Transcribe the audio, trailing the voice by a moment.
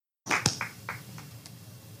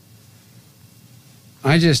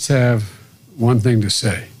I just have one thing to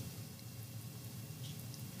say.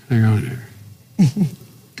 Hang on here.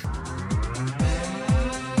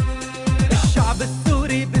 الشعب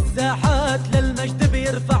السوري بالساحات للمجد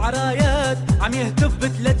بيرفع رايات عم يهتف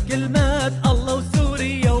بثلاث كلمات الله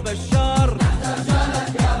وسوريا وبشار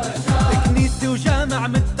كنيسة وجامع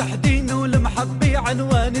متحدين والمحبي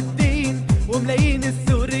عنوان الدين وملايين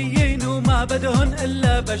السوريين وما بدهن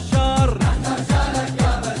إلا بشار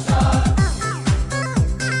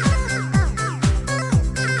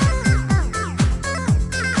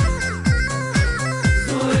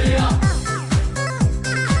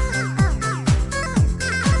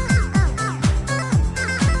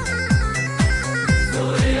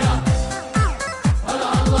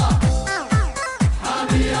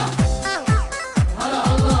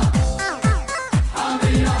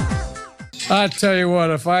I tell you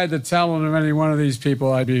what, if I had the talent of any one of these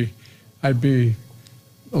people, I'd be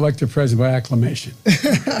elected president by acclamation.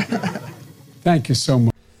 Thank you so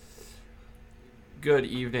much. Good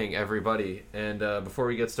evening, everybody. And before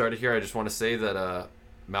we get started here, I just want to say that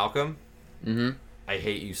Malcolm, I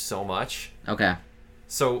hate you so much. Okay.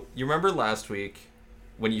 So you remember last week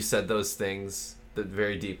when you said those things that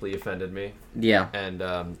very deeply offended me? Yeah. And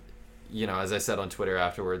as I said on Twitter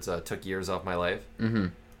afterwards, took years off my life.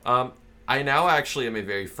 I now actually am a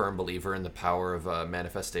very firm believer in the power of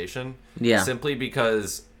manifestation. Yeah. Simply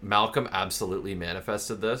because Malcolm absolutely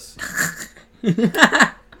manifested this.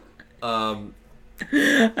 I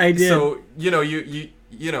did. So, you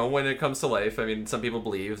when it comes to life, I mean, some people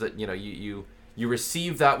believe that, you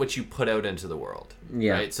receive that which you put out into the world.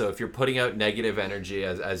 Yeah. Right? So if you're putting out negative energy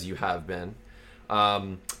as you have been,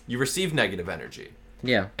 you receive negative energy.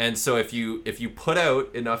 Yeah. And so if you put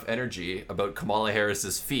out enough energy about Kamala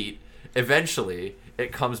Harris's feet, eventually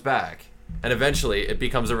it comes back, and eventually it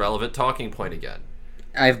becomes a relevant talking point again.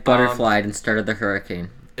 I've butterflied and started the hurricane.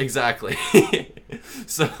 Exactly.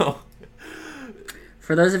 So,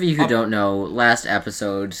 for those of you who don't know, last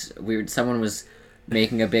episode someone was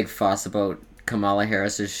making a big fuss about Kamala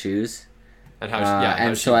Harris's shoes, and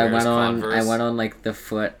how so I went on like the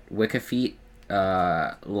Foot Wikifeet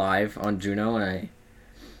live on Juno, and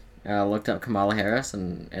I looked up Kamala Harris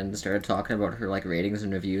and started talking about her like ratings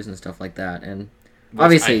and reviews and stuff like that. And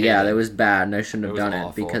obviously, that was bad, and I shouldn't have done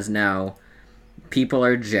it because now people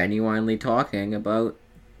are genuinely talking about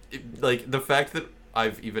like the fact that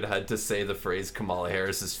I've even had to say the phrase Kamala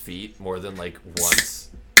Harris's feet more than like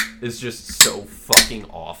once is just so fucking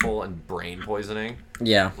awful and brain poisoning.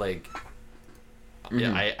 Yeah. Like,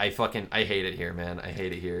 yeah, I hate it here, man. I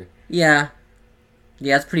hate it here. Yeah.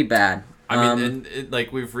 Yeah, it's pretty bad. I mean,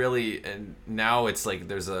 we've really, and now it's like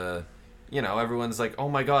there's a, everyone's like, oh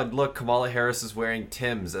my god, look, Kamala Harris is wearing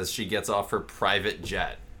Tim's as she gets off her private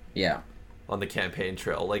jet. Yeah. On the campaign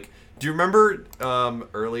trail. Like, do you remember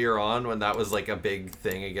earlier on when that was like a big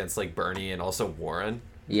thing against like Bernie and also Warren?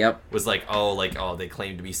 Yep. Was like, they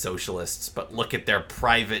claim to be socialists, but look at their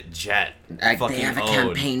private jet. They have a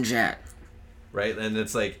campaign jet. Right? And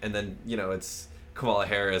it's like, and then, it's Kamala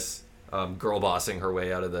Harris girl bossing her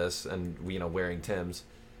way out of this and, wearing Tim's.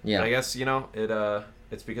 Yeah. And I guess,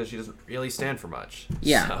 it's because she doesn't really stand for much.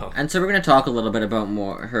 Yeah. So. And so we're going to talk a little bit about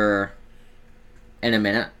her in a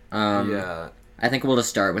minute. Yeah. I think we'll just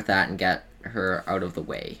start with that and get her out of the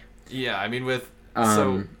way. Yeah, I mean, but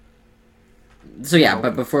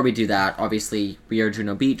before we do that, obviously, we are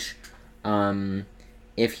Juno Beach.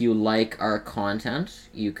 If you like our content,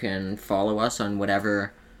 you can follow us on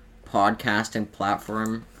whatever podcasting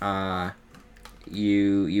platform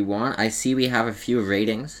you want. I see we have a few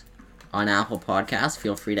ratings on Apple Podcasts.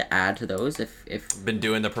 Feel free to add to those if been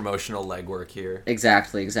doing the promotional legwork here.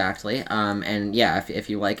 Exactly. And yeah, if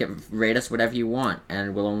you like it, rate us whatever you want,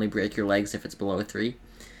 and we'll only break your legs if it's below 3.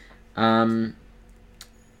 And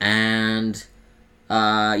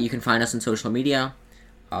you can find us on social media,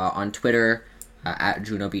 on Twitter, at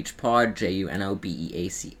Juno Beach Pod,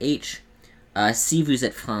 JUNOBEACH. Si vous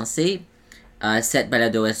êtes français, cette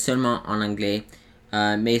balado est seulement en anglais,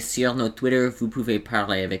 mais sur notre Twitter, vous pouvez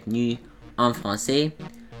parler avec nous en français.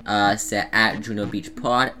 C'est at Juno Beach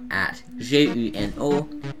Pod, at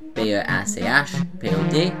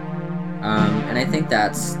JUNOBEACHPOD. And I think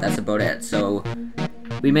that's about it. So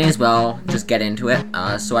we may as well just get into it.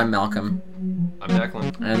 So I'm Malcolm. I'm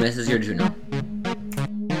Declan. And this is your Juno.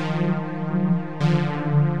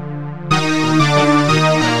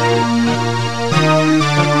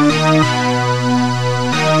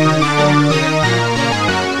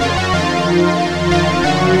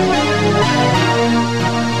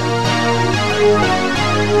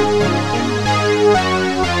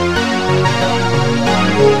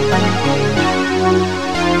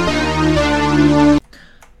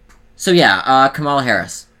 So yeah, Kamala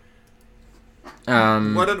Harris.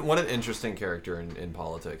 What an interesting character in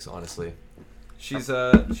politics, honestly. She's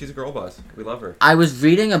a girl boss. We love her. I was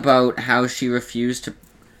reading about how she refused to,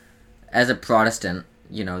 as a Protestant,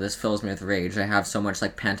 this fills me with rage. I have so much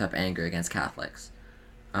like pent up anger against Catholics.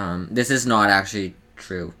 This is not actually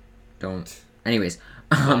true. Don't. Anyways,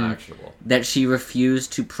 Not actionable. that she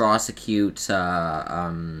refused to prosecute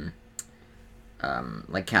like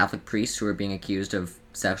Catholic priests who were being accused of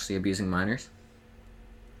sexually abusing minors.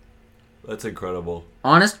 That's incredible.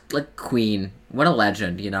 Honest, like, queen. What a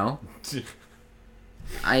legend,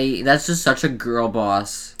 That's just such a girl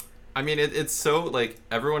boss. I mean, it's so, like,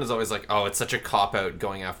 everyone is always like, oh, it's such a cop-out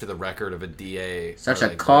going after the record of a DA. Such or, a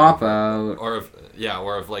like, cop-out. Or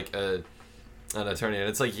of like, an attorney. And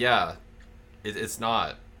it's like, yeah, it's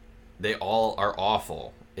not. They all are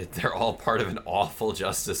awful. They're all part of an awful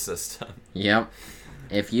justice system. Yep.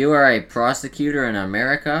 If you are a prosecutor in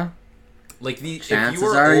America, Like, chances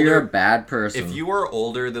are you're a bad person. If you are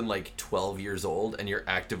older than, like, 12 years old and you're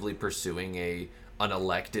actively pursuing an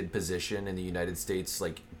unelected position in the United States,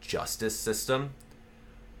 like, justice system,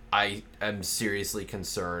 I am seriously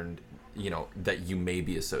concerned, that you may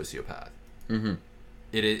be a sociopath. Mm-hmm.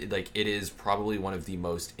 It is probably one of the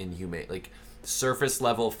most inhumane, like, surface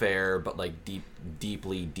level fair, but, like,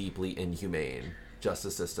 deeply inhumane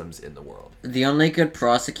justice systems in the world. The only good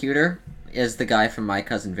prosecutor is the guy from My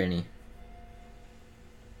Cousin Vinny.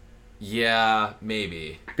 Yeah,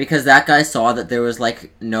 maybe. Because that guy saw that there was,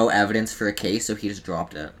 like, no evidence for a case, so he just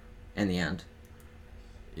dropped it in the end.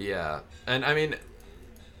 Yeah. And, I mean,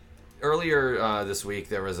 earlier this week,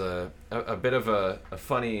 there was a bit of a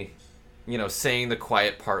funny, saying the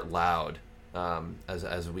quiet part loud,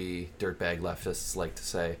 as we dirtbag leftists like to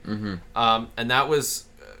say. Mm-hmm. And that was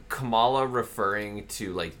Kamala referring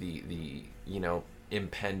to, like, the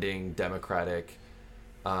impending Democratic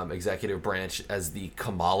executive branch as the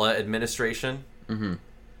Kamala administration, mm-hmm.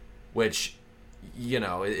 which,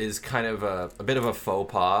 is kind of a bit of a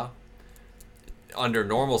faux pas under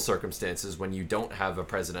normal circumstances when you don't have a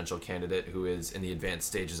presidential candidate who is in the advanced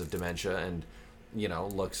stages of dementia and,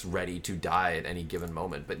 looks ready to die at any given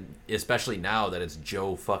moment. But especially now that it's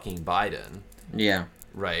Joe fucking Biden. Yeah.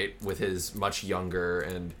 Right? With his much younger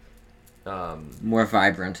and... more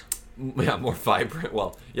vibrant. Yeah, more vibrant.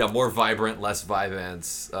 Well, yeah, more vibrant, less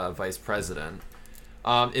Vivance vice president.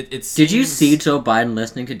 It seems... Did you see Joe Biden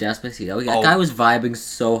listening to Despacito? That guy was vibing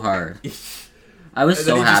so hard. I was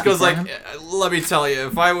so happy. He just goes for like, him. "Let me tell you,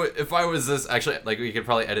 if I was this, actually, like, we could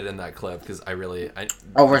probably edit in that clip because we're we're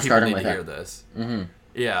people starting need with to it. hear this." Mm-hmm.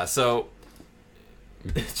 Yeah, so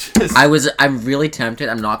I'm really tempted.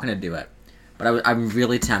 I'm not gonna do it, but I'm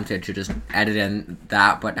really tempted to just edit in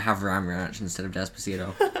that, but have Ram Ranch instead of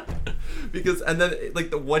Despacito. Because, and then,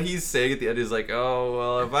 like, what he's saying at the end is like, oh,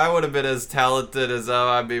 well, if I would have been as talented as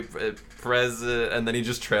I'd be president, and then he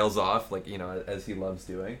just trails off, like, as he loves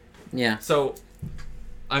doing. Yeah. So,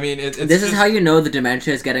 I mean, this is how you know the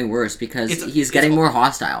dementia is getting worse, because he's getting more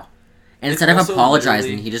hostile. And instead of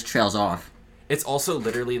apologizing, he just trails off. It's also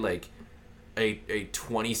literally, like, a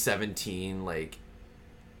 2017, like,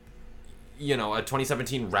 a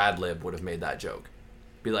 2017 Radlib would have made that joke.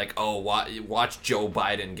 Be like, oh, watch Joe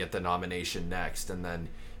Biden get the nomination next, and then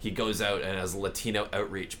he goes out and as Latino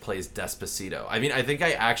outreach plays Despacito. I mean, I think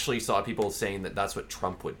I actually saw people saying that that's what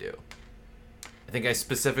Trump would do. I think I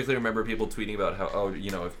specifically remember people tweeting about how,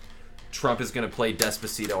 if Trump is going to play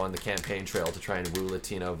Despacito on the campaign trail to try and woo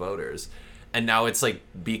Latino voters. And now it's, like,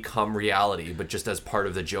 become reality, but just as part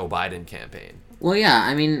of the Joe Biden campaign. Well, yeah,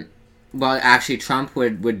 I mean... Well, actually, Trump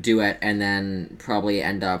would do it and then probably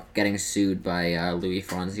end up getting sued by Louis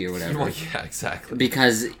Fonsi or whatever. Well, yeah, exactly.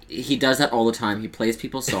 Because he does that all the time. He plays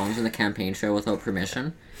people's songs in the campaign show without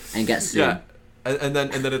permission and gets sued. Yeah, and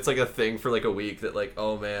then it's like a thing for like a week that, like,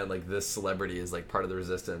 oh man, like, this celebrity is like part of the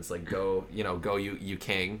resistance. Like, go you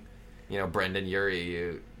king, Brendan Urie,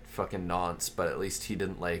 you fucking nonce. But at least he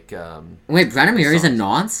didn't like. Wait, Brendan Urie's a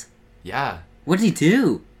nonce? Yeah. What did he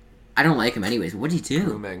do? I don't like him anyways. What did he do?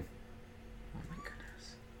 Grooming.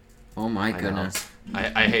 Oh my goodness.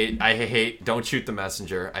 I hate don't shoot the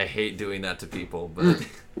messenger. I hate doing that to people, but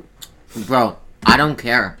Bro, I don't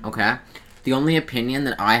care, okay? The only opinion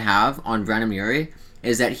that I have on Brennan Urie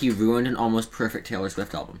is that he ruined an almost perfect Taylor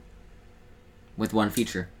Swift album. With one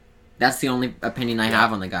feature. That's the only opinion I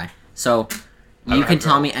have on the guy. So, you can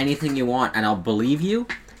tell me anything you want, and I'll believe you,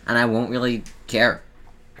 and I won't really care.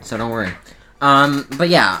 So don't worry. But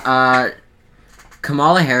yeah,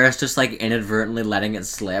 Kamala Harris just, like, inadvertently letting it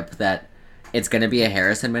slip that it's gonna be a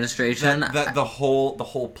Harris administration. that the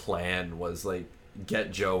whole plan was, like,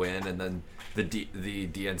 get Joe in, and then the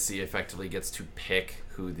DNC effectively gets to pick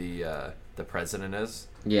who the president is.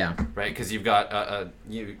 Yeah. Right, because you've got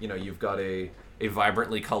you've got a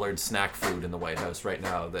vibrantly colored snack food in the White House right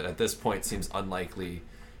now that at this point seems unlikely,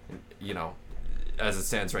 as it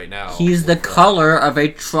stands right now. He's the color of a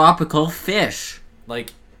tropical fish.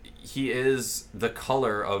 Like, he is the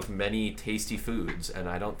color of many tasty foods, and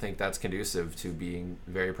I don't think that's conducive to being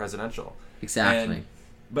very presidential. Exactly.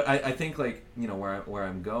 But I think, like, where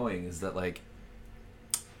I'm going is that, like,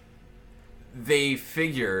 they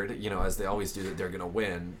figured, as they always do, that they're going to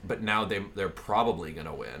win, but now they're probably going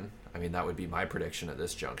to win. I mean, that would be my prediction at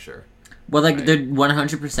this juncture. Well, like, they're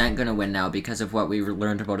 100% going to win now because of what we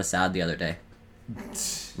learned about Assad the other day.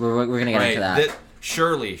 We're going to get into that.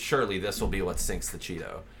 Surely this will be what sinks the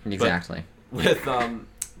Cheeto. Exactly.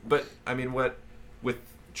 But I mean, with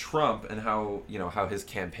Trump and how his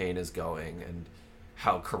campaign is going and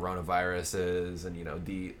how coronavirus is,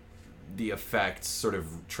 and the effects sort of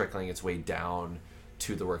trickling its way down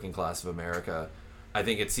to the working class of America, I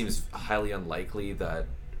think it seems highly unlikely that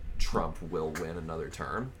Trump will win another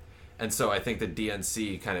term. And so I think the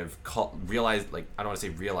DNC kind of realized, like, I don't want to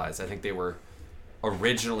say realized, I think they were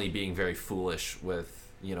originally being very foolish with,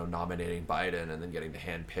 nominating Biden and then getting to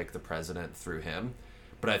handpick the president through him.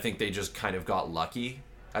 But I think they just kind of got lucky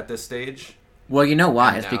at this stage. Well, you know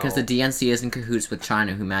why? It's because the DNC is in cahoots with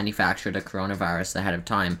China, who manufactured a coronavirus ahead of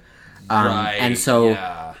time. Right, and so,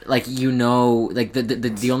 yeah. like,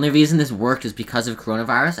 the only reason this worked is because of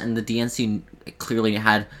coronavirus, and the DNC clearly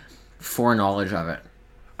had foreknowledge of it.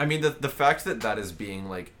 I mean, the fact that is being,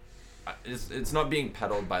 like, it's not being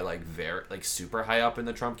peddled by, like, very, like, super high up in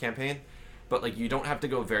the Trump campaign, but, like, you don't have to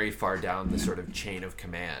go very far down the sort of chain of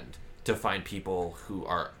command to find people who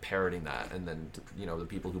are parroting that, and then, the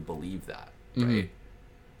people who believe that, right?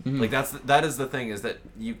 Mm-hmm. Like, that is the thing, is that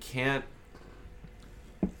you can't,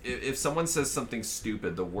 if someone says something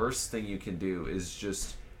stupid, the worst thing you can do is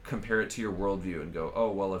just compare it to your worldview and go,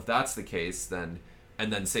 oh, well, if that's the case, then,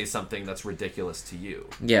 and then say something that's ridiculous to you.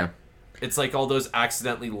 Yeah. It's like all those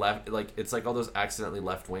accidentally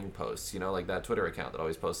left-wing posts, like that Twitter account that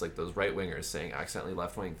always posts, like, those right-wingers saying accidentally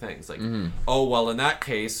left-wing things. Like, oh, well, in that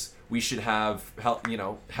case, we should have,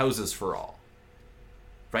 houses for all.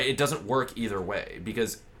 Right? It doesn't work either way,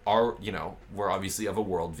 because we're obviously of a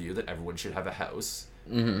worldview that everyone should have a house.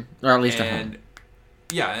 Mm-hmm. Or at least a home.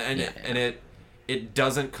 Yeah, and it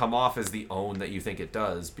doesn't come off as the own that you think it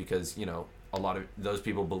does, because, a lot of those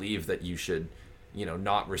people believe that you should,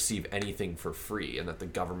 not receive anything for free, and that the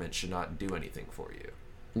government should not do anything for you.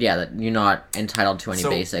 Yeah, that you're not entitled to any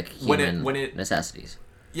basic human necessities.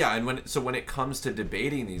 Yeah, and when it comes to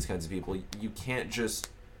debating these kinds of people, you can't just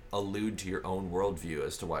allude to your own worldview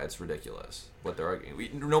as to why it's ridiculous what they're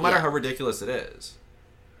arguing, no matter how ridiculous it is.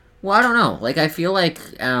 Well, I don't know. Like, I feel like,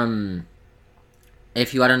 I don't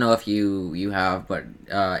know if you have, but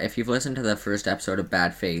if you've listened to the first episode of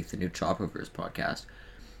Bad Faith, the new Chopovers podcast,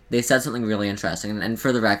 they said something really interesting. And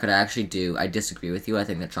for the record, I disagree with you. I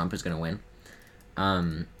think that Trump is going to win.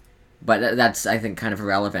 But that's, I think, kind of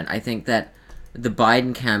irrelevant. I think that the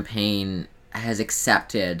Biden campaign has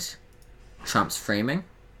accepted Trump's framing.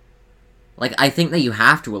 Like, I think that you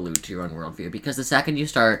have to allude to your own worldview, because the second you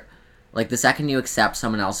accept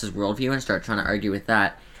someone else's worldview and start trying to argue with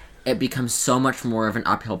that, it becomes so much more of an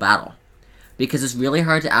uphill battle. Because it's really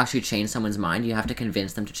hard to actually change someone's mind. You have to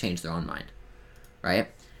convince them to change their own mind. Right?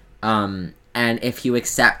 And if you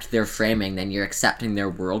accept their framing, then you're accepting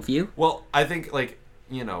their worldview. Well, I think,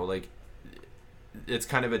 it's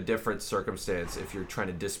kind of a different circumstance if you're trying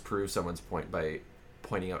to disprove someone's point by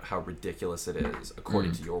pointing out how ridiculous it is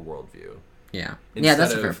according to your worldview. Yeah.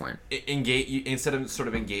 That's a fair point. Instead of sort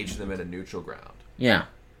of engage them at a neutral ground. Yeah.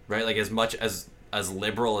 Right? Like, as much as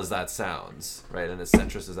liberal as that sounds, right, and as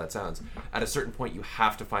centrist as that sounds, at a certain point you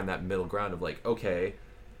have to find that middle ground of, like, okay,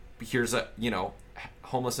 here's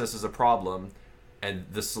homelessness is a problem, and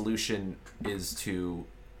the solution is to,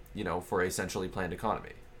 for a centrally planned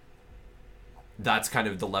economy. That's kind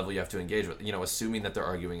of the level you have to engage with, assuming that they're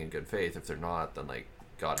arguing in good faith. If they're not, then, like,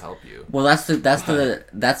 God help you. Well,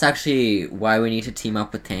 that's actually why we need to team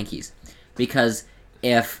up with tankies, because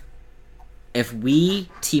if we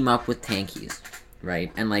team up with tankies,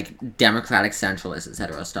 right, and, like, democratic centralists,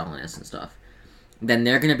 etc., Stalinists and stuff, then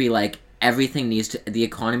they're gonna be like, the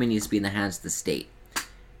economy needs to be in the hands of the state,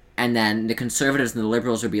 and then the conservatives and the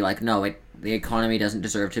liberals would be like, no, the economy doesn't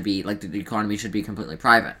deserve to be, like, the economy should be completely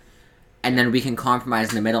private. And then we can compromise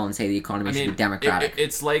in the middle and say the economy should be democratic.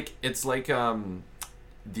 It's like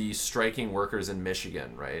the striking workers in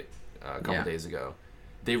Michigan, right? A couple days ago,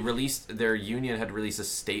 their union had released a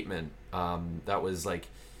statement that was like,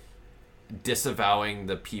 disavowing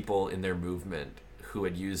the people in their movement who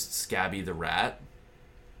had used Scabby the Rat.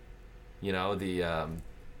 You know, the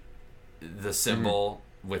symbol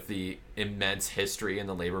with the immense history in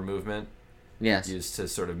the labor movement. Yes. Used to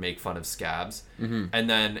sort of make fun of scabs. Mm-hmm. And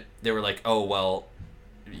then they were like, oh, well,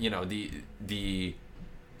 you know, the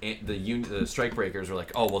strike breakers were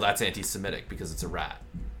like, oh, well, that's anti-Semitic because it's a rat.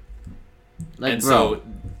 Like, and bro. so,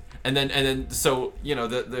 and then, you know,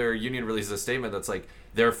 their union releases a statement that's like,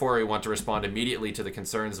 therefore, we want to respond immediately to the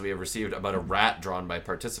concerns we have received about a rat drawn by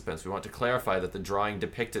participants. We want to clarify that the drawing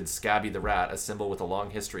depicted Scabby the Rat, a symbol with a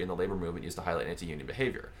long history in the labor movement used to highlight anti-union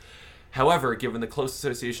behavior. However, given the close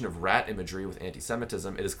association of rat imagery with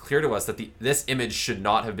anti-Semitism, it is clear to us that this image should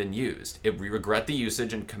not have been used. We regret the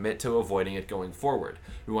usage and commit to avoiding it going forward.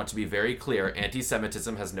 We want to be very clear,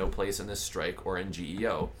 anti-Semitism has no place in this strike or in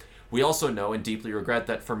GEO. We also know and deeply regret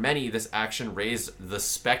that for many, this action raised the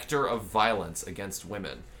specter of violence against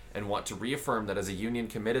women, and want to reaffirm that as a union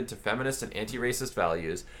committed to feminist and anti-racist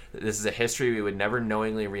values, that this is a history we would never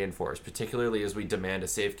knowingly reinforce, particularly as we demand a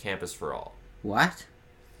safe campus for all. What?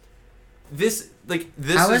 This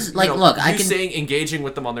How is is, like, you know, look, you I can... saying engaging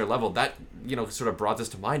with them on their level, that, you know, sort of brought this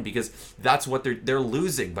to mind, because that's what they're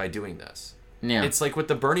losing by doing this. Yeah. It's like with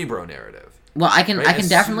the Bernie Bro narrative. Well, I can Right? I can As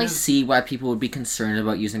definitely soon as- see why people would be concerned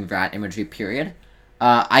about using rat imagery, period.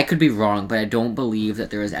 I could be wrong, but I don't believe that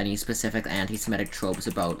there is any specific anti-Semitic tropes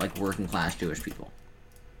about, like, working-class Jewish people.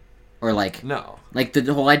 Or, like... No. Like,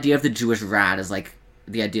 the whole idea of the Jewish rat is, like,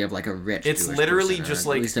 the idea of, like, a rich It's Jewish literally person, or just at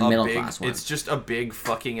like least a a middle big. class one. It's just a big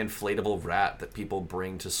fucking inflatable rat that people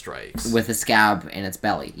bring to strikes. With a scab in its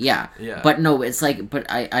belly. Yeah. Yeah. But no, it's like... But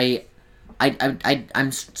I'm...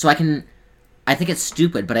 So I can... I think it's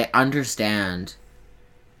stupid, but I understand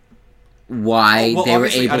why Well, they were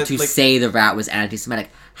obviously, able to like, say the rat was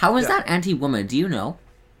anti-Semitic. How is Yeah. that anti-woman? Do you know?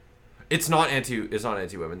 It's not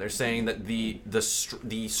anti-women. They're saying that the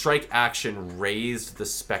strike action raised the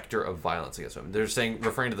specter of violence against women. They're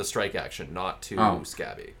referring to the strike action, not to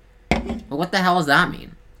Scabby. Well, what the hell does that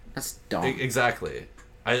mean? That's dumb. Exactly.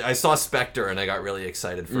 I saw Spectre and I got really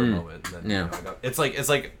excited for a moment. And then, Yeah. you know, it's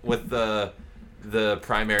like with the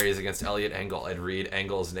primaries against Elliot Engel. I'd read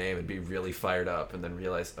Engel's name and be really fired up, and then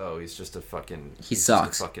realize, oh, he's just a fucking. He's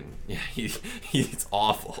sucks. Just a fucking, yeah, he's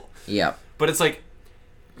awful. Yeah. But it's like,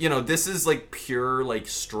 you know, this is like pure like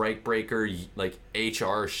strike breaker like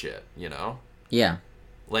HR shit. You know. Yeah.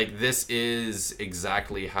 Like, this is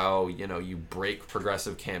exactly how, you know, you break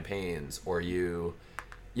progressive campaigns, or you,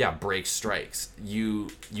 break strikes. You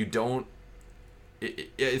don't,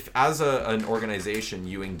 if as an organization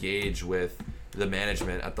you engage with the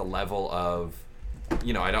management at the level of,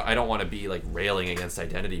 you know, I don't want to be like railing against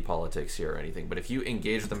identity politics here or anything, but if you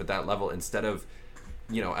engage with them at that level instead of,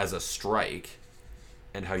 you know, as a strike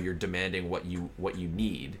and how you're demanding what you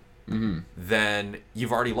need, then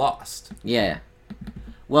you've already lost. Yeah.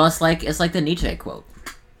 Well, it's like the Nietzsche quote.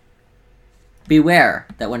 Beware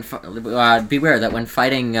that when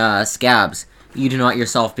fighting scabs, you do not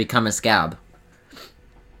yourself become a scab.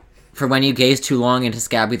 For when you gaze too long into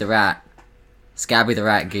Scabby the Rat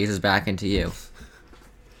gazes back into you.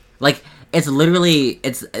 Like, it's literally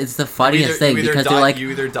it's the funniest thing, because they're like, you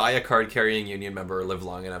either die a card carrying union member or live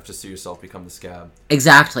long enough to see yourself become the scab.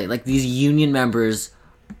 exactly, like, these union members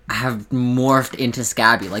have morphed into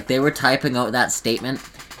Scabby. Like, they were typing out that statement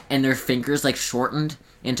and their fingers like shortened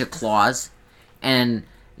into claws, and,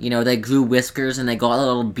 you know, they grew whiskers and they got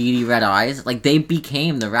little beady red eyes. Like, they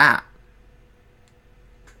became the rat.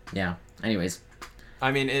 Yeah. Anyways.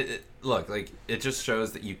 I mean, look, like, it just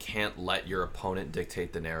shows that you can't let your opponent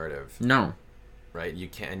dictate the narrative. No. Right? You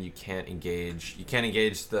can't engage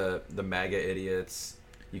the MAGA idiots.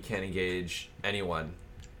 You can't engage anyone.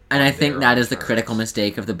 And I think their that own is the terms. critical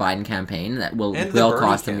mistake of the Biden campaign that will And the Bernie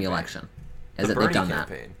cost them the campaign. election. Is The that they've Bernie done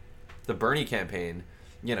campaign. The Bernie campaign,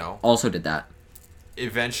 you know, Also did that.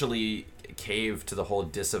 eventually caved to the whole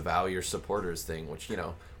disavow your supporters thing, which, you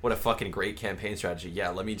know, what a fucking great campaign strategy. Yeah,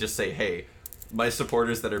 let me just say, hey, my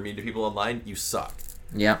supporters that are mean to people online, you suck.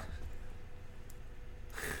 Yep.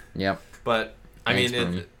 Yep. But I Thanks, mean,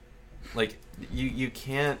 Bernie. like, you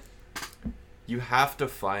can't. You have to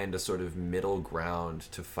find a sort of middle ground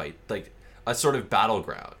to fight, like a sort of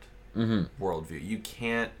battleground worldview. You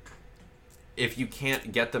can't, if you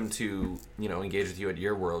can't get them to, you know, engage with you at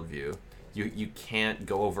your worldview, you can't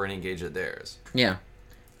go over and engage at theirs. Yeah.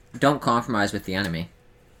 Don't compromise with the enemy.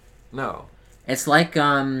 No. It's like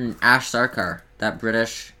Ash Sarkar, that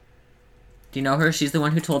British. Do you know her? She's the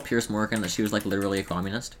one who told Piers Morgan that she was, like, literally a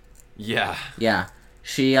communist. Yeah. Yeah.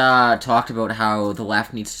 She talked about how the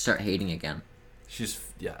left needs to start hating again. She's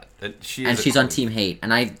And she's on Team Hate,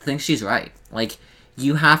 and I think she's right. Like,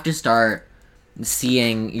 you have to start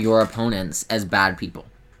seeing your opponents as bad people.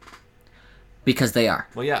 Because they are.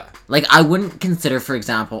 Well, yeah. Like, I wouldn't consider, for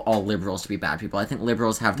example, all liberals to be bad people. I think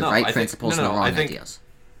liberals have the right principles and the wrong ideas.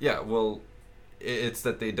 Yeah, well, it's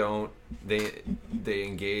that they don't... They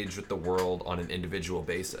engage with the world on an individual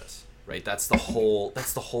basis, right? That's the whole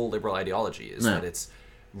liberal ideology, is that it's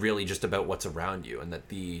really just about what's around you, and that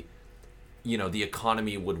the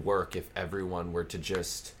economy would work if everyone were to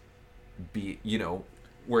just be,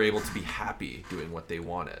 were able to be happy doing what they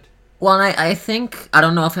wanted. Well, and I think, I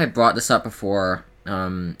don't know if I brought this up before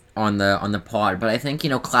on the pod, but I think,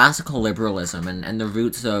 classical liberalism and the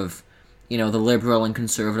roots of, the liberal and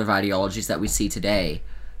conservative ideologies that we see today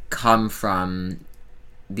come from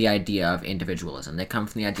the idea of individualism. They come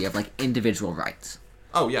from the idea of, like, individual rights.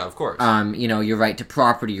 Oh, yeah, of course. Your right to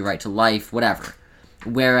property, your right to life, whatever.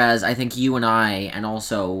 Whereas I think you and I, and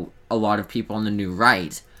also a lot of people on the new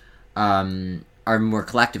right, are more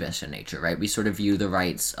collectivist in nature, right? We sort of view the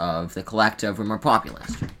rights of the collective. We're more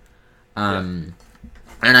populist. And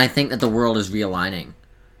I think that the world is realigning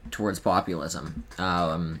towards populism.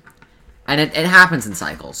 And it happens in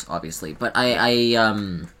cycles, obviously. But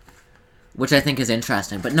which I think is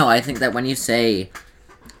interesting. But no, I think that when you say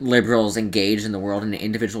liberals engage in the world on an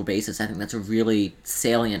individual basis, I think that's a really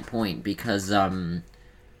salient point, because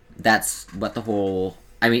that's what the whole...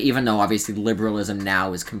 I mean, even though obviously liberalism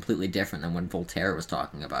now is completely different than what Voltaire was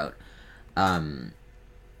talking about,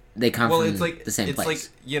 they come from the same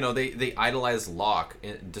place. It's like, they idolize Locke,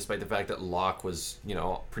 despite the fact that Locke was,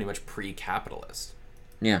 pretty much pre-capitalist.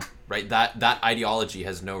 Yeah. Right? That ideology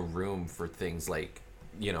has no room for things like,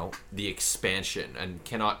 the expansion, and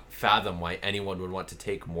cannot fathom why anyone would want to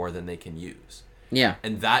take more than they can use. Yeah.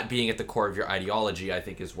 And that being at the core of your ideology, I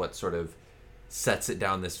think, is what sort of sets it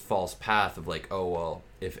down this false path of like, oh, well,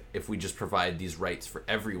 if we just provide these rights for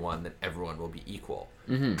everyone, then everyone will be equal,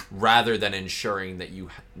 rather than ensuring that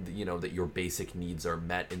that your basic needs are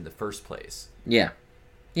met in the first place. Yeah.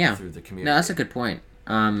 Through the community. No, that's a good point.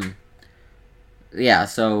 Yeah.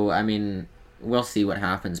 So I mean, we'll see what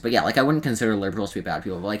happens, but yeah, like, I wouldn't consider liberals to be bad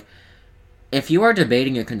people. But like, if you are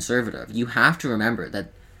debating a conservative, you have to remember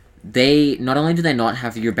that they not only do they not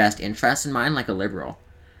have your best interests in mind, like a liberal,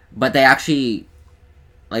 but they actually,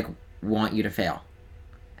 like, want you to fail.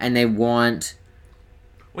 And they want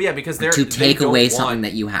because to take away something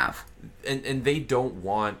that you have. And they don't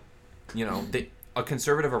want, a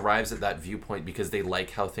conservative arrives at that viewpoint because they like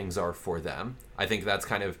how things are for them. I think that's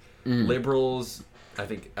kind of liberals, I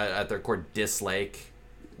think, at their core, dislike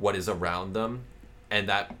what is around them. And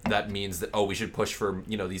that means that, we should push for,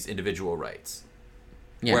 these individual rights.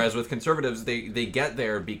 Yeah. Whereas with conservatives, they get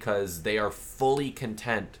there because they are fully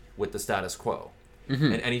content with the status quo.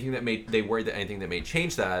 And anything they worry that anything that may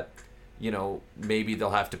change that, maybe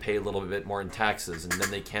they'll have to pay a little bit more in taxes, and then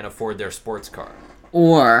they can't afford their sports car.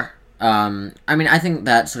 Or, I think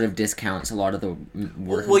that sort of discounts a lot of the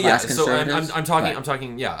working class conservatives. So I'm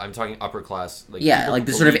talking upper class. Like, like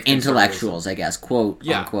the sort of intellectuals, I guess, quote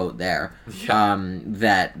unquote, there,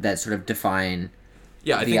 that sort of define.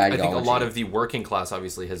 Yeah, I think a lot of the working class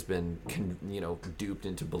obviously has been, duped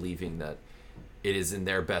into believing that it is in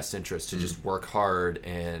their best interest to just work hard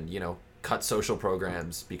and, cut social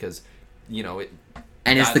programs because,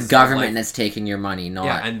 and it's the government that's taking your money, not...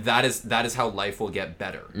 Yeah, and that is how life will get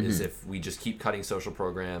better, is if we just keep cutting social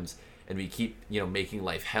programs and we keep, making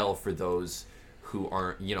life hell for those who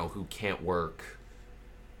aren't, who can't work.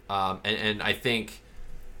 And I think...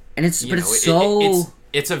 And it's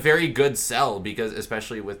it's a very good sell, because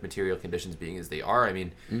especially with material conditions being as they are,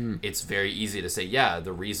 it's very easy to say,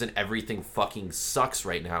 the reason everything fucking sucks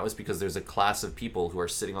right now is because there's a class of people who are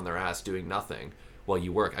sitting on their ass doing nothing while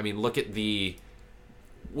you work. Look at the,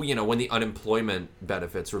 when the unemployment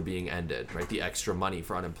benefits were being ended, right? The extra money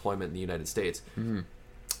for unemployment in the United States.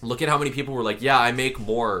 Look at how many people were like, I make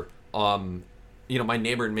more, my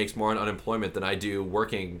neighbor makes more on unemployment than I do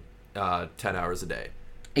working 10 hours a day.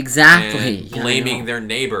 Exactly. And blaming their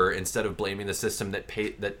neighbor instead of blaming the system that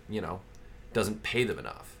doesn't pay them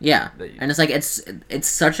enough. Yeah. And it's like, it's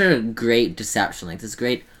such a great deception. Like, this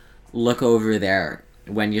great look over there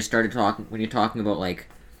when you're talking about, like,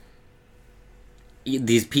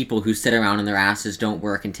 these people who sit around on their asses, don't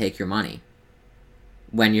work, and take your money.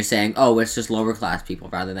 When you're saying, it's just lower class people,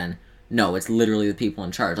 rather than, no, it's literally the people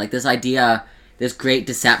in charge. Like, this idea, this great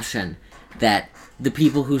deception that the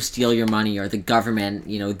people who steal your money are the government,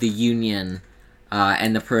 the union,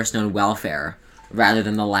 and the person on welfare, rather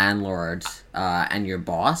than the landlord and your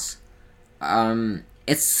boss. It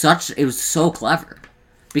was so clever,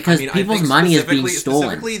 because people's money is being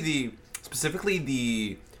stolen. Specifically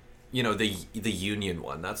the the union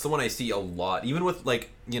one. That's the one I see a lot, even with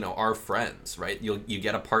like, our friends, right? You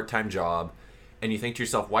get a part-time job, and you think to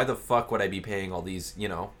yourself, why the fuck would I be paying all these,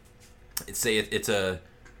 say it's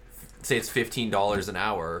 $15 an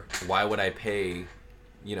hour. Why would I pay,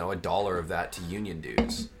 $1 of that to union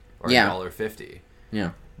dues or $1.50?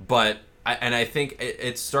 Yeah. But I think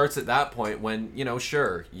it starts at that point when,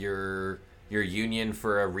 sure, you're union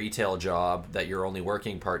for a retail job that you're only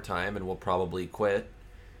working part-time and will probably quit,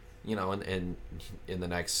 in the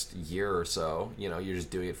next year or so. You're just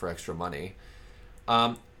doing it for extra money.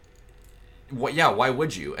 Why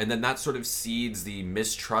would you? And then that sort of seeds the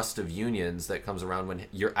mistrust of unions that comes around when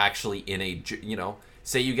you're actually in a,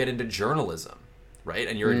 say you get into journalism, right?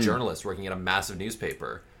 And you're a journalist working at a massive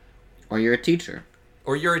newspaper. Or you're a teacher.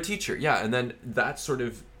 Yeah. And then that sort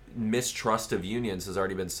of mistrust of unions has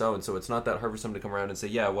already been sown. And so it's not that hard for someone to come around and say,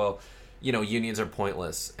 yeah, well, unions are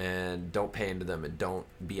pointless and don't pay into them and don't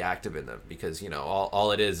be active in them because,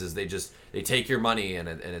 all it is they take your money and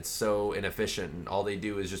it's so inefficient, and all they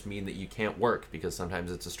do is just mean that you can't work because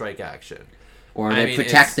sometimes it's a strike action. Or they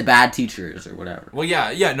protect the bad teachers or whatever. Well,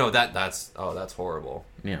 yeah, no, that's horrible.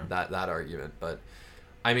 Yeah. That argument. But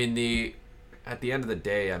I mean, at the end of the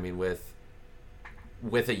day, I mean, with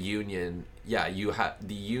a union, the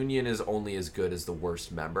union is only as good as the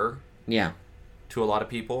worst member. Yeah. To a lot of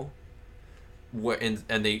people. And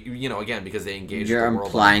they, again, because they engage You're with the world. You're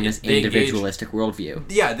implying this individualistic worldview.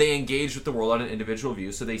 Yeah, they engage with the world on an individual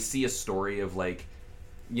view. So they see a story of, like,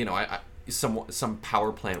 some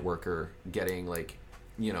power plant worker getting, like,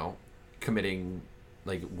 committing,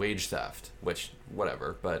 like, wage theft, which,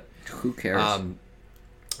 whatever, but... Who cares?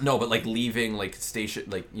 No, but, like, leaving, like, station,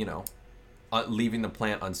 like, leaving the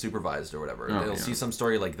plant unsupervised or whatever. They'll see some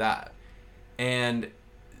story like that. And...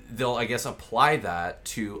 they'll, I guess, apply that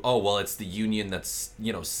to, it's the union that's,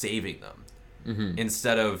 saving them. Mm-hmm.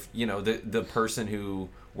 Instead of, the person who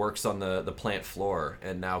works on the plant floor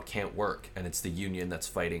and now can't work, and it's the union that's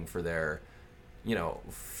fighting for their,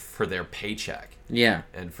 for their paycheck. Yeah.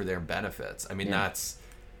 And for their benefits. I mean, that's...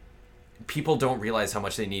 People don't realize how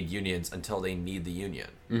much they need unions until they need the union.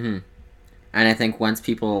 Mm-hmm. And I think once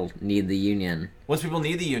people need the union...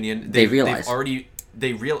 they realize. Or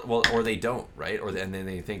they don't, right? And then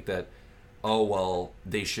they think that,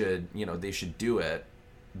 they should do it,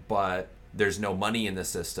 but there's no money in the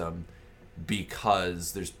system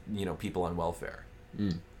because there's, people on welfare.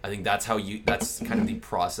 I think that's kind of the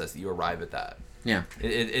process that you arrive at that. Yeah.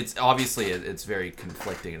 It's obviously, it's very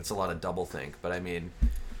conflicting. It's a lot of doublethink, but I mean...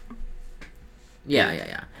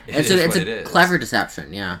 Yeah. It's a clever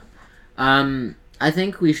deception, yeah. I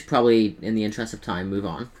think we should probably, in the interest of time, move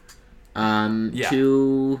on.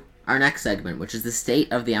 To our next segment, which is the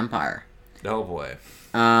state of the empire. Oh boy.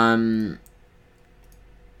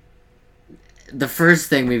 The first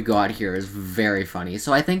thing we've got here is very funny.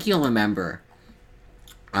 So I think you'll remember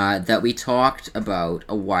that we talked about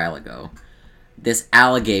a while ago this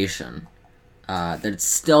allegation that's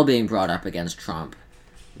still being brought up against Trump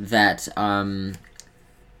that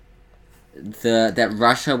that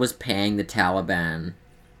Russia was paying the Taliban,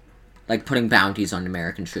 like putting bounties on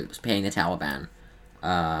American troops, paying the Taliban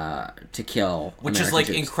to kill Which American is like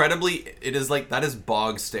troops. incredibly, it is like, that is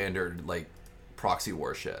bog standard, like, proxy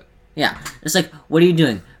war shit. Yeah. It's like, what are you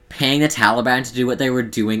doing? Paying the Taliban to do what they were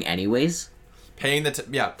doing anyways? Paying the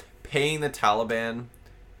Taliban,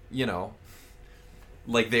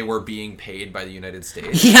 like they were being paid by the United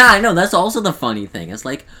States. Yeah, I know. That's also the funny thing. It's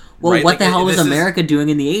like, well, right, what the hell was America doing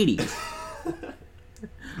in the 80s?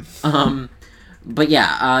 But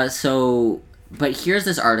yeah, but here's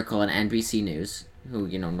this article in NBC News, who,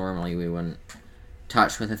 normally we wouldn't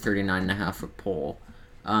touch with a 39.5-foot pole.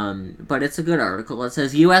 But it's a good article. It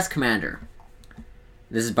says, U.S. Commander.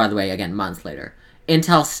 This is, by the way, again, months later.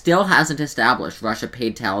 Intel still hasn't established Russia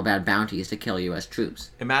paid Taliban bounties to kill U.S.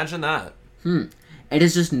 troops. Imagine that. It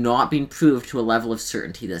has just not been proved to a level of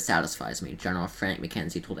certainty that satisfies me, General Frank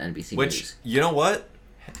McKenzie told NBC News. Which, you know what?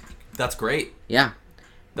 That's great. Yeah.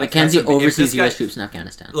 McKenzie oversees U.S. troops in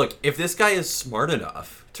Afghanistan. Look, if this guy is smart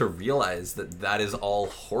enough to realize that is all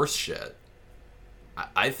horse shit,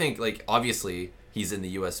 I think, like, obviously, he's in the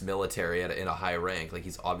U.S. military in a high rank. Like,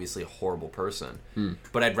 he's obviously a horrible person.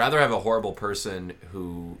 But I'd rather have a horrible person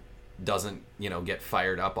who doesn't, get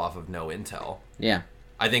fired up off of no intel. Yeah.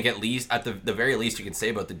 I think at the very least you can say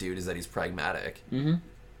about the dude is that he's pragmatic. Mm-hmm.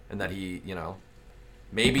 And that he,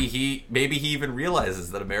 maybe he even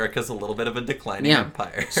realizes that America's a little bit of a declining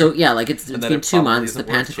empire. So yeah, like it's been 2 months. The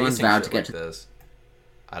Pentagon's vowed to get to this.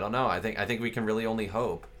 I don't know. I think we can really only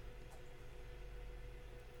hope.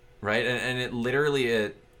 Right? And it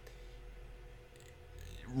literally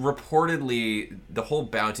reportedly the whole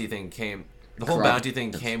bounty thing came. The whole Corrupt. bounty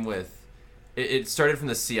thing came with. It started from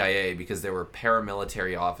the CIA because there were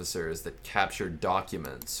paramilitary officers that captured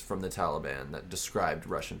documents from the Taliban that described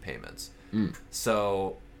Russian payments.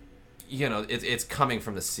 So, it's coming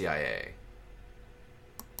from the CIA.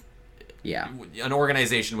 Yeah. An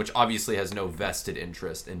organization which obviously has no vested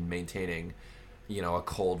interest in maintaining, a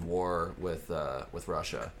Cold War with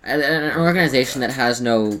Russia. An organization that has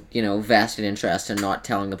no, vested interest in not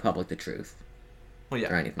telling the public the truth. Well,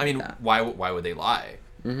 yeah. Or anything I mean, like that. why would they lie?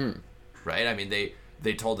 Mm-hmm. Right? I mean, they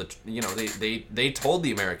told they told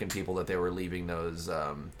the American people that they were leaving those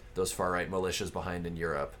far right militias behind in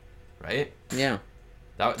Europe, right? Yeah.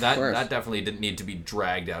 That definitely didn't need to be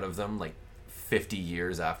dragged out of them like 50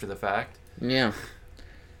 years after the fact. Yeah.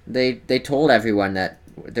 They told everyone that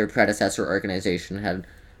their predecessor organization had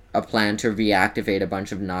a plan to reactivate a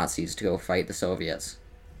bunch of Nazis to go fight the Soviets.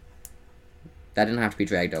 That didn't have to be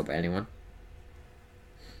dragged out by anyone.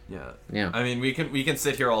 Yeah. Yeah. I mean, we can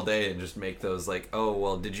sit here all day and just make those like, oh,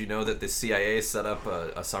 well, did you know that the CIA set up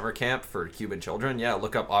a summer camp for Cuban children? Yeah,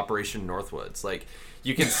 look up Operation Northwoods. Like,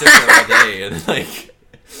 you can sit there all day and like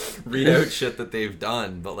read out shit that they've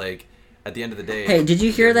done, but like at the end of the day. Hey, did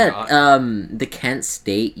you hear that the Kent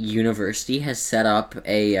State University has set up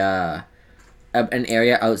an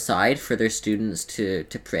area outside for their students to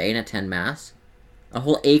pray and attend mass? A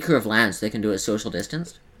whole acre of land so they can do it social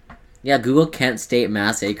distanced? Yeah, Google Kent State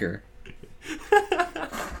Mass Acre.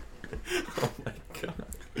 Oh my god.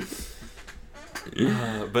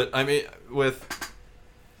 But I mean, with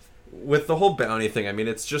the whole bounty thing, I mean,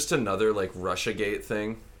 it's just another like Russiagate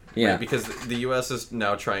thing. Yeah. Right? Because the U.S. is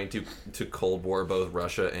now trying to Cold War both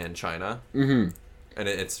Russia and China. Mm-hmm. And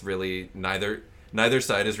it's really neither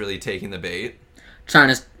side is really taking the bait.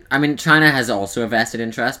 China has also a vested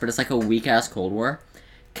interest, but it's like a weak ass Cold War.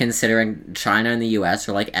 Considering China and the U.S.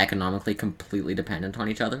 are like economically completely dependent on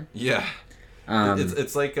each other. Yeah,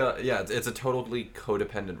 it's like it's a totally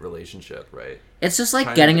codependent relationship, right? It's just like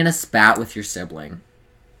China, getting in a spat with your sibling.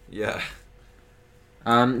 Yeah.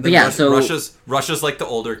 But yeah, so Russia's like the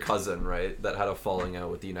older cousin, right? That had a falling out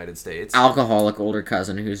with the United States. Alcoholic older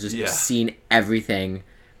cousin who's just seen everything,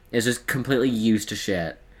 is just completely used to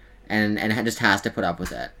shit, and just has to put up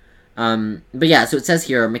with it. But yeah, so it says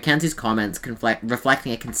here, Mackenzie's comments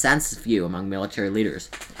reflecting a consensus view among military leaders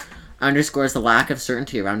underscores the lack of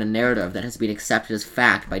certainty around a narrative that has been accepted as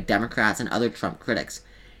fact by Democrats and other Trump critics,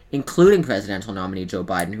 including presidential nominee Joe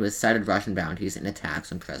Biden, who has cited Russian bounties in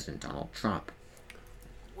attacks on President Donald Trump.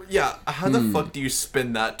 Yeah, how the fuck do you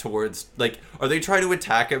spin that towards, like, are they trying to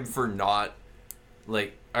attack him for not,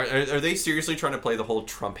 like, are they seriously trying to play the whole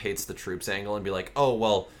Trump hates the troops angle and be like, oh,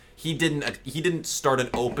 well, he didn't start an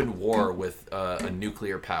open war with a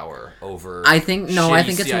nuclear power over. I think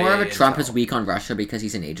it's CIA more of a Trump intel. is weak on Russia because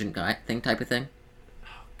he's an agent guy type of thing.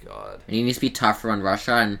 Oh God. And he needs to be tougher on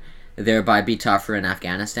Russia and thereby be tougher in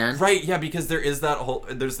Afghanistan. Right? Yeah, because there's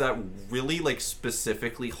that really like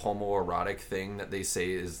specifically homoerotic thing that they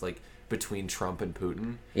say is like between Trump and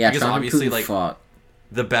Putin. Yeah, because Trump obviously and Putin like fought.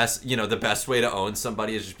 the best way to own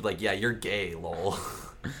somebody is just be like, yeah, you're gay, lol.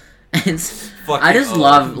 I just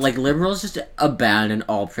love, like, liberals just abandon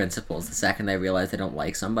all principles the second they realize they don't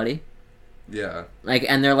like somebody. Yeah. Like,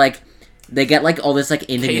 and they're like, they get, like, all this, like,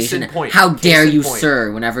 indignation. point. How dare you, point.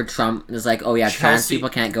 sir, whenever Trump is like, oh yeah, trans people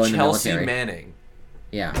can't go in the military. Chelsea Manning.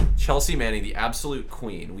 Yeah. Chelsea Manning, the absolute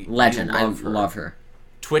queen. Legend. I love her.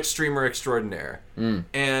 Twitch streamer extraordinaire.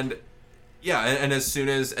 And, yeah, and as soon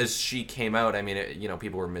as she came out, I mean,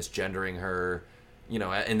 people were misgendering her,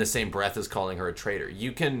 in the same breath as calling her a traitor.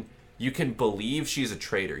 You can believe she's a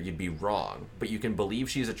traitor. You'd be wrong. But you can believe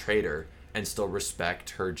she's a traitor and still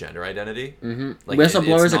respect her gender identity. Mm-hmm. Like,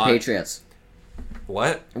 Whistleblowers are patriots.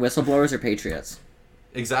 What? Whistleblowers are patriots.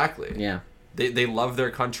 Exactly. Yeah. They love their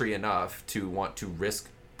country enough to want to risk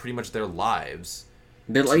pretty much their lives.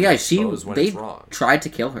 They tried to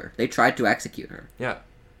kill her. They tried to execute her. Yeah.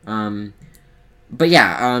 But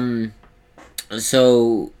yeah,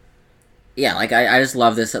 so yeah, like I just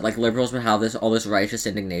love this that like liberals would have all this righteous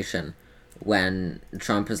indignation when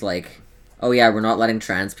Trump is like, oh yeah, we're not letting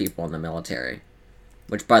trans people in the military,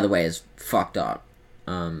 which by the way is fucked up.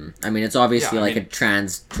 I mean, it's obviously a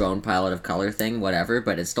trans drone pilot of color thing, whatever,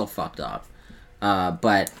 but it's still fucked up.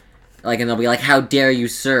 But like, and they'll be like, how dare you,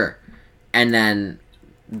 sir? And then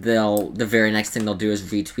the very next thing they'll do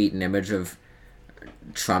is retweet an image of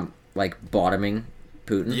Trump like bottoming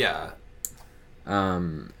Putin. Yeah.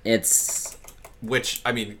 Which,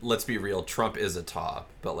 I mean, let's be real, Trump is a top,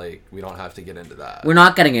 but like we don't have to get into that. We're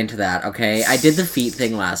not getting into that, okay? I did the feet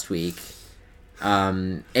thing last week.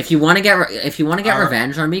 If you want to get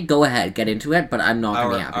revenge on me, go ahead, get into it. But I'm not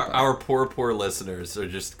gonna be happy. Our poor listeners are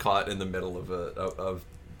just caught in the middle of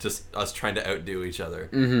just us trying to outdo each other,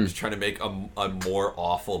 just trying to make a more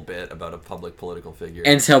awful bit about a public political figure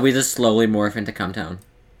until we just slowly morph into Cumtown.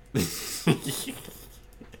 The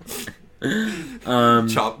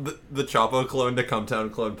Chapo clone to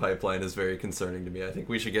Cumtown clone pipeline is very concerning to me. I think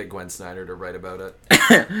we should get Gwen Snyder to write about it.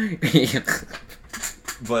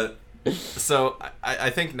 But so I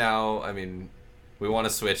think now, I mean, we want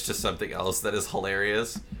to switch to something else that is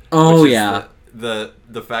hilarious. Oh yeah, the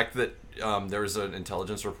fact that there was an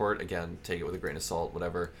intelligence report, again, take it with a grain of salt,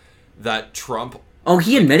 whatever, that Trump. Oh,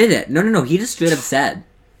 he admitted it. No, he just straight up said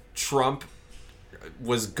Trump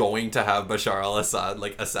was going to have Bashar al-Assad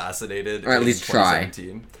assassinated, or at least try.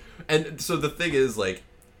 And so the thing is,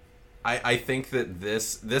 I think that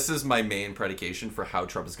this is my main predication for how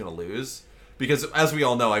Trump is going to lose, because as we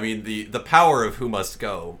all know, I mean, the power of who must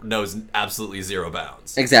go knows absolutely zero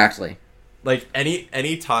bounds. Exactly.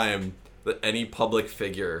 Any time that any public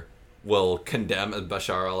figure will condemn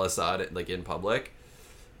Bashar al-Assad in public,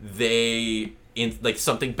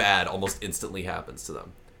 something bad almost instantly happens to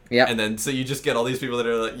them. Yeah. And then so you just get all these people that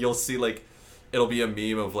are you'll see it'll be a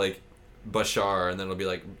meme of Bashar, and then it'll be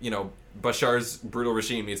Bashar's brutal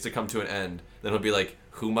regime needs to come to an end. Then it'll be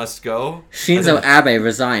who must go? Shinzo Abe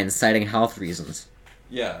resigns citing health reasons.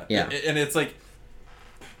 Yeah. Yeah. And it's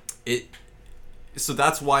so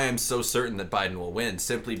that's why I'm so certain that Biden will win,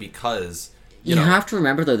 simply because you have to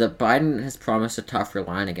remember, though, that Biden has promised a tougher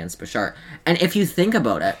line against Bashar. And if you think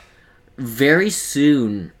about it, very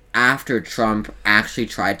soon after Trump actually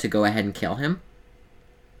tried to go ahead and kill him,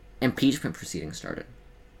 impeachment proceedings started.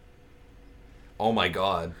 Oh my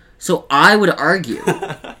God. So I would argue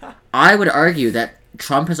that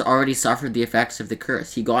Trump has already suffered the effects of the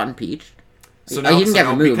curse. He got impeached. He didn't get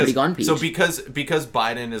removed, but he got impeached. So because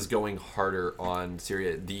Biden is going harder on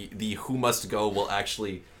Syria, the who must go will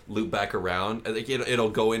actually loop back around. It'll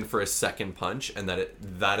go in for a second punch, and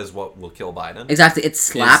that is what will kill Biden. Exactly. It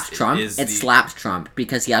slapped Trump. Slapped Trump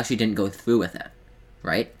because he actually didn't go through with it,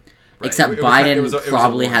 right? Except Biden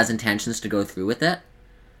probably has intentions to go through with it.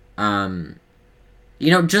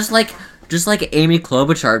 Just like Amy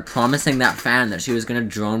Klobuchar promising that fan that she was going to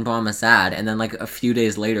drone bomb Assad, and then a few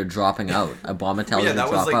days later dropping out. Obama tells her to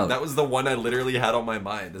drop out. That was the one I literally had on my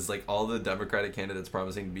mind. Is all the Democratic candidates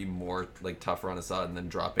promising to be more tougher on Assad and then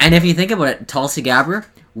dropping. And if you think about it, Tulsi Gabbard,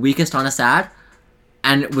 weakest on Assad,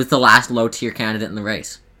 and was the last low tier candidate in the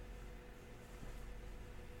race.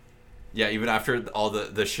 Yeah, even after all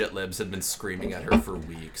the shit libs had been screaming at her for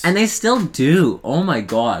weeks. And they still do. Oh my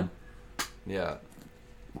God. Yeah.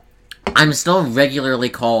 I'm still regularly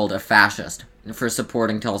called a fascist for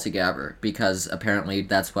supporting Tulsi Gabbard, because apparently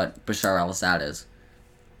that's what Bashar al-Assad is.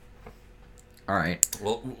 Alright.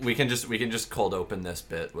 Well, we can just cold open this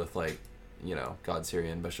bit with God,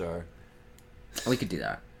 Syria, and Bashar. We could do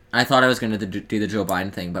that. I thought I was going to do the Joe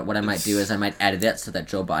Biden thing, but what I might do is I might edit it so that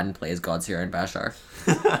Joe Biden plays God, Syria, and Bashar.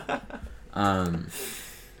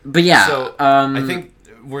 But yeah. So, I think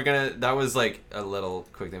we're gonna... That was a little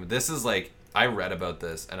quick thing. But this is I read about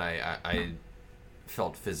this, and I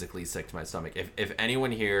felt physically sick to my stomach. If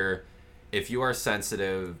anyone here, if you are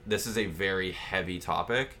sensitive, this is a very heavy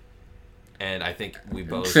topic, and I think we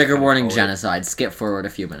both... Trigger warning, genocide. Skip forward a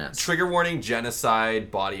few minutes. Trigger warning,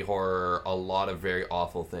 genocide, body horror, a lot of very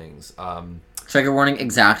awful things. Trigger warning,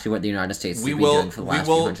 exactly what the United States has been doing for the last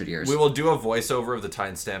few hundred years. We will do a voiceover of the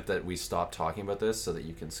timestamp that we stopped talking about this so that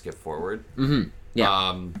you can skip forward. Mm-hmm.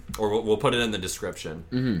 Yeah. Or we'll put it in the description.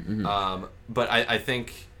 Mm-hmm, mm-hmm. But I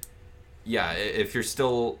think, yeah, if you're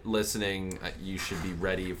still listening, you should be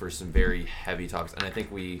ready for some very heavy topics. And I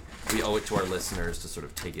think we owe it to our listeners to sort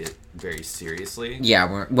of take it very seriously.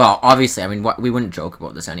 Yeah, obviously, I mean, we wouldn't joke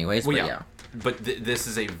about this anyways, well, but yeah. But this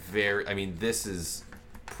is this is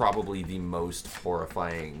probably the most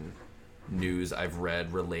horrifying news I've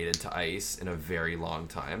read related to ICE in a very long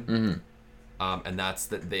time. Mm-hmm. And that's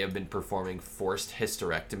that they have been performing forced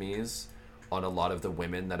hysterectomies on a lot of the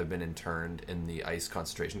women that have been interned in the ICE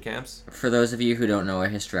concentration camps. For those of you who don't know, a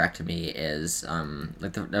hysterectomy is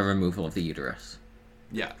the removal of the uterus.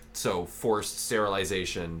 Yeah, so forced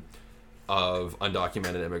sterilization of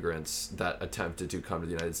undocumented immigrants that attempted to come to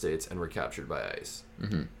the United States and were captured by ICE.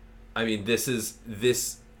 Mm-hmm. I mean, this is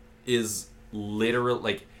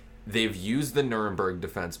literally they've used the Nuremberg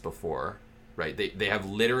defense before. Right, they have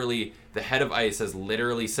literally, the head of ICE has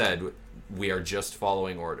literally said, we are just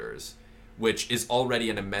following orders, which is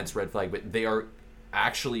already an immense red flag, but they are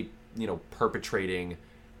actually, perpetrating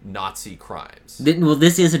Nazi crimes.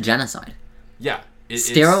 This is a genocide. Yeah.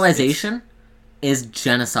 Sterilization is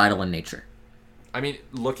genocidal in nature. I mean,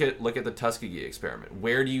 look at the Tuskegee experiment.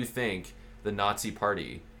 Where do you think the Nazi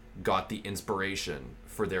Party got the inspiration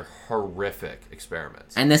for their horrific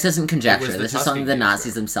experiments? And this isn't conjecture. This is something the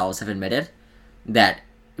Nazis themselves have admitted, that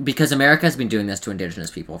because America has been doing this to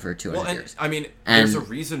indigenous people for 200 years. I mean, there's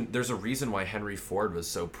a reason why Henry Ford was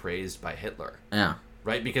so praised by Hitler. Yeah.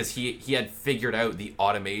 Right? Because he had figured out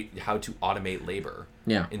how to automate labor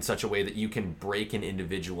in such a way that you can break an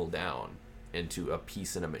individual down into a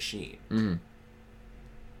piece in a machine. Mm-hmm.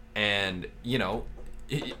 And, you know,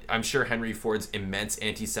 I'm sure Henry Ford's immense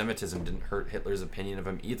anti-Semitism didn't hurt Hitler's opinion of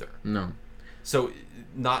him either. No. So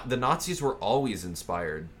the Nazis were always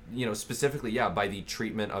inspired, you know, specifically, by the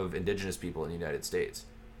treatment of indigenous people in the United States.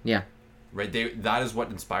 Yeah. Right? That is what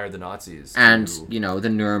inspired the Nazis. And, you know, the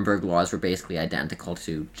Nuremberg laws were basically identical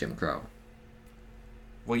to Jim Crow.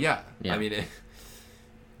 Well, yeah. I mean,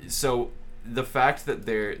 so the fact that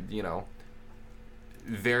they're, you know,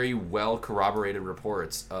 very well corroborated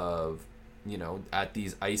reports of, you know, at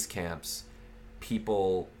these ICE camps,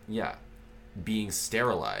 people, being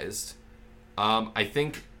sterilized. I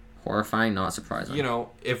think horrifying, not surprising. You know,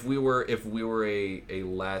 if we were a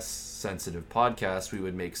less sensitive podcast, we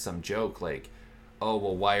would make some joke like, oh,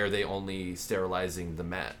 well, why are they only sterilizing the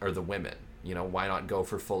men or the women? You know, why not go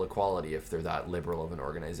for full equality if they're that liberal of an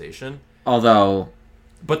organization? Although,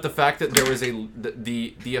 but the fact that there was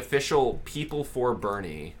the official People for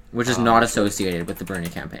Bernie, which is not associated with the Bernie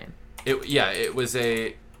campaign. It was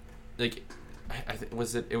a like, it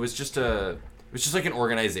was just like an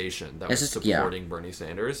organization that was supporting Bernie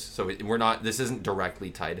Sanders. So this isn't directly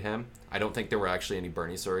tied to him. I don't think there were actually any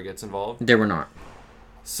Bernie surrogates involved. There were not.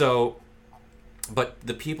 So, but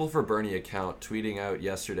the People for Bernie account tweeting out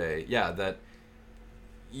yesterday, that,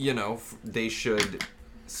 you know, they should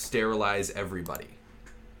sterilize everybody.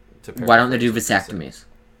 Why don't they do vasectomies?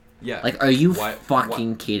 Yeah. Like, are you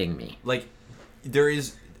fucking kidding me? Like, there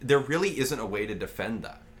really isn't a way to defend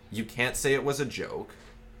that. You can't say it was a joke,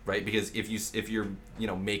 right? Because if you're, you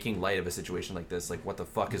know, making light of a situation like this, like, what the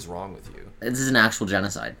fuck is wrong with you? This is an actual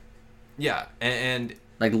genocide. Yeah, and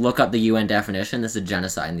like, look up the UN definition. This is a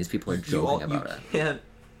genocide, and these people are joking about it.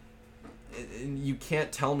 You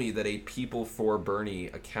can't tell me that a People for Bernie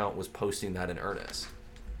account was posting that in earnest.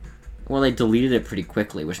 Well, they deleted it pretty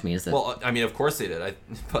quickly, which means that... Well, I mean, of course they did.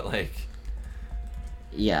 But, like...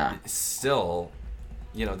 Yeah. Still,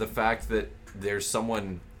 you know, the fact that there's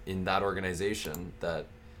someone in that organization that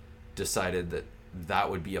decided that that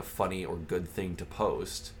would be a funny or good thing to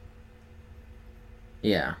post...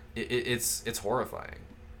 Yeah. It's horrifying.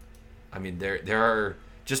 I mean, there are...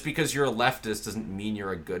 Just because you're a leftist doesn't mean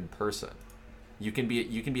you're a good person. You can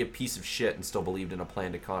be a piece of shit and still believed in a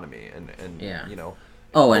planned economy and you know...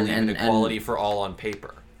 Oh, and equality for all on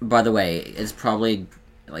paper. By the way, it's probably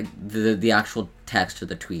like the actual text of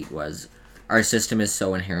the tweet was, "Our system is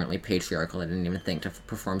so inherently patriarchal I didn't even think to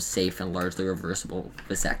perform safe and largely reversible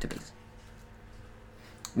vasectomies,"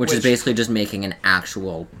 which is basically just making an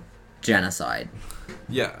actual genocide.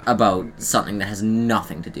 Yeah. About something that has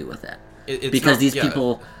nothing to do with it. Because these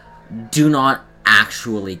people do not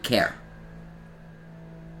actually care.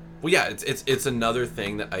 Well, yeah, it's another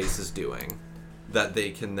thing that ICE is doing that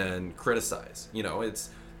they can then criticize. You know, it's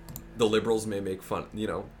the liberals may make fun. You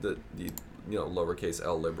know, the lowercase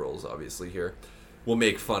L liberals obviously here will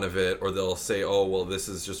make fun of it, or they'll say, "Oh, well, this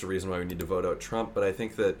is just a reason why we need to vote out Trump." But I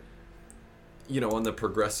think that, you know, on the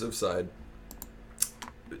progressive side,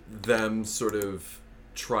 them sort of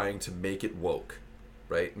trying to make it woke,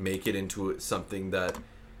 right? Make it into something that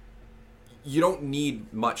you don't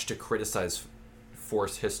need much to criticize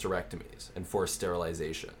forced hysterectomies and forced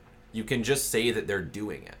sterilization. You can just say that they're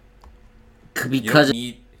doing it. Because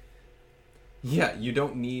you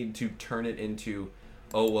don't need to turn it into,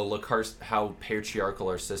 oh, well, look how patriarchal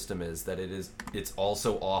our system is, that it's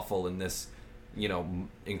also awful in this, you know,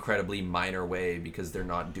 incredibly minor way because they're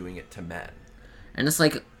not doing it to men. And it's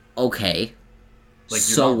like, okay, like,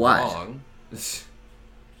 so you're not what? Wrong.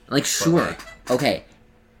 Like, sure, okay,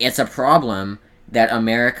 it's a problem that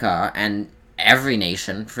America, and every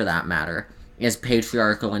nation for that matter, is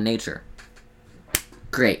patriarchal in nature.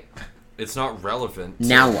 Great. It's not relevant.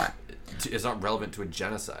 Now what? It's not relevant to a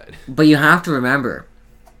genocide. But you have to remember,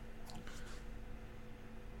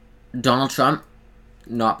 Donald Trump,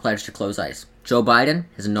 not pledged to close ICE. Joe Biden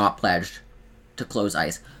has not pledged to close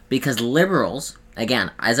ICE. Because liberals,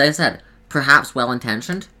 again, as I said, perhaps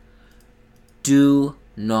well-intentioned, do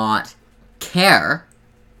not care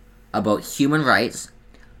about human rights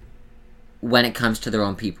when it comes to their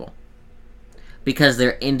own people. Because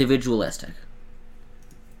they're individualistic.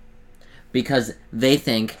 Because they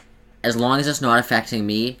think, as long as it's not affecting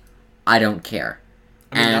me, I don't care.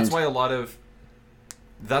 I mean, that's why a lot of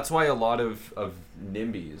that's why a lot of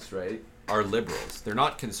NIMBYs, right, are liberals. They're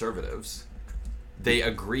not conservatives. They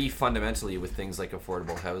agree fundamentally with things like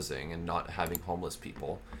affordable housing and not having homeless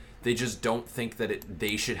people. They just don't think that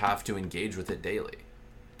they should have to engage with it daily.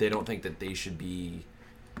 They don't think that they should be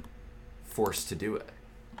forced to do it.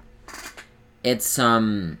 It's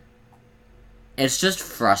just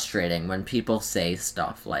frustrating when people say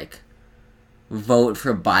stuff like, vote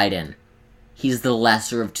for Biden. He's the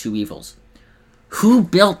lesser of two evils. Who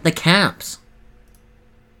built the camps?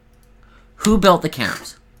 Who built the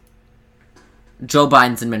camps? Joe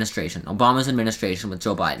Biden's administration. Obama's administration with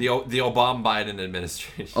Joe Biden. The Obama-Biden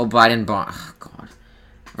administration. Oh, oh, God.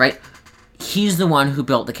 Right? He's the one who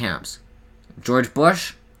built the camps. George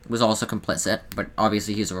Bush was also complicit, but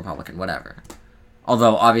obviously he's a Republican, whatever.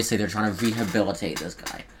 Although, obviously, they're trying to rehabilitate this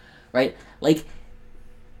guy. Right? Like,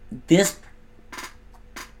 this...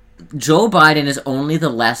 Joe Biden is only the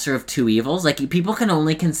lesser of two evils. Like, people can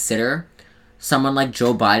only consider someone like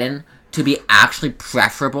Joe Biden to be actually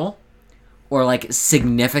preferable or, like,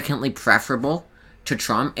 significantly preferable to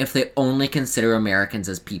Trump if they only consider Americans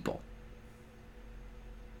as people.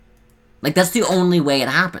 Like, that's the only way it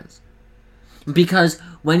happens. Because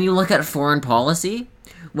when you look at foreign policy,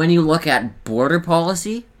 when you look at border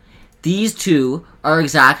policy, these two are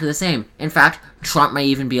exactly the same. In fact, Trump might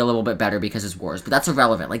even be a little bit better because his wars, but that's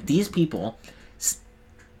irrelevant. Like, these people,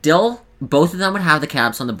 still, both of them would have the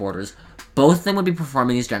camps on the borders. Both of them would be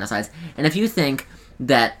performing these genocides. And if you think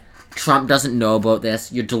that Trump doesn't know about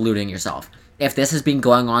this, you're deluding yourself. If this has been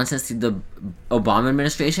going on since the Obama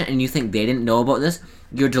administration and you think they didn't know about this,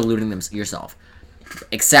 you're deluding yourself.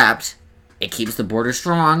 Except, it keeps the border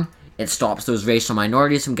strong. It stops those racial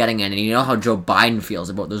minorities from getting in. And you know how Joe Biden feels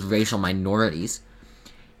about those racial minorities.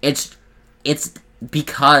 It's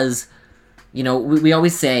because, you know, we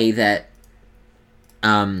always say that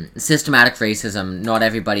systematic racism, not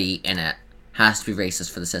everybody in it has to be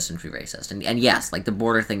racist for the system to be racist. And yes, like, the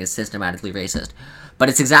border thing is systematically racist. But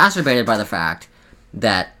it's exacerbated by the fact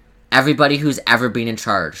that everybody who's ever been in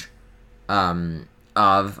charge of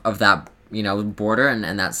that, you know, border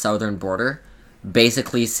and that southern border,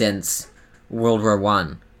 basically since World War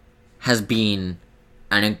I, has been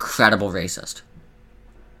an incredible racist.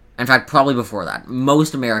 In fact, probably before that.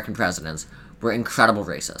 Most American presidents were incredible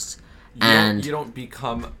racists. You don't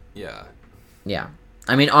become... Yeah. Yeah.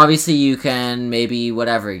 I mean, obviously you can maybe,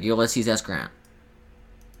 whatever, Ulysses S. Grant.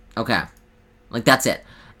 Okay. Like, that's it.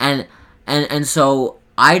 And so,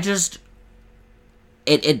 I just...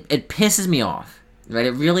 It pisses me off. Right?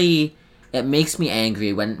 It really... It makes me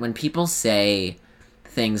angry when people say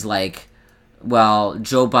things like, well,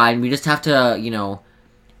 Joe Biden, we just have to, you know,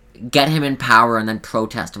 get him in power and then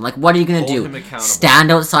protest him. Like, what are you going to do?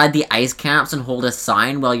 Stand outside the ICE camps and hold a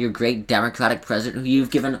sign while your great Democratic president, who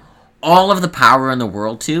you've given all of the power in the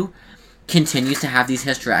world to, continues to have these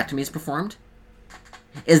hysterectomies performed?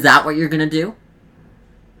 Is that what you're going to do?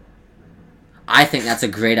 I think that's a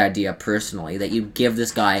great idea, personally, that you give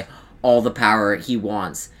this guy all the power he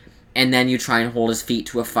wants, and then you try and hold his feet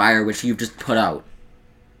to a fire which you've just put out.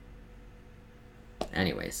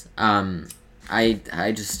 Anyways, I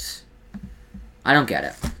don't get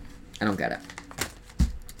it. I don't get it.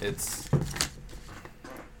 It's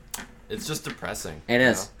just depressing. It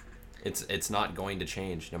is. Know? It's not going to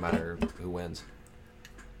change no matter who wins.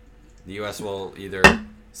 The U.S. will either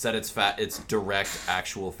set its direct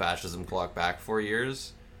actual fascism clock back 4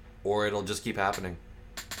 years, or it'll just keep happening.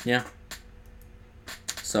 Yeah.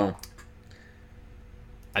 So,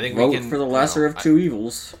 I think vote we can, for the lesser of two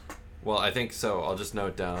evils. Well, I think so. I'll just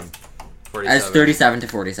note down 47. As 37 to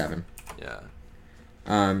 47. Yeah.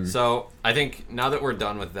 So, I think now that we're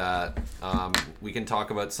done with that, we can talk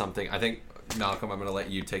about something. I think, Malcolm, I'm going to let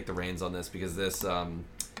you take the reins on this because this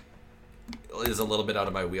is a little bit out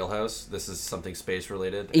of my wheelhouse. This is something space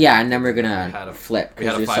related. Yeah, and then we're going to flip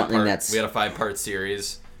because there's something that's... We had a 5-part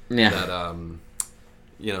series that,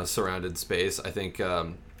 you know, surrounded space. I think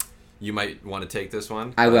you might want to take this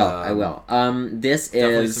one. I will. This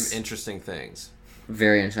definitely is... some interesting things.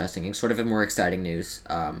 Very interesting. It's sort of a more exciting news.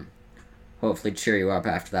 Hopefully cheer you up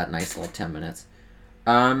after that nice little 10 minutes.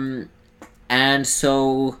 And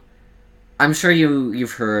so... I'm sure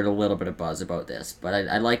you've heard a little bit of buzz about this, but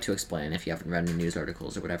I'd like to explain if you haven't read any news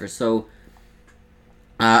articles or whatever. So,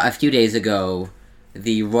 a few days ago,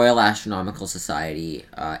 the Royal Astronomical Society,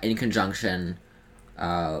 in conjunction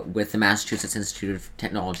with the Massachusetts Institute of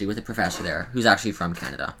Technology, with a professor there, who's actually from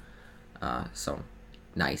Canada, so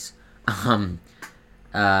nice, have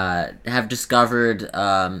discovered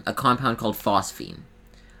a compound called phosphine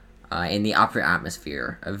in the upper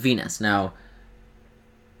atmosphere of Venus. Now,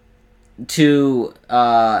 to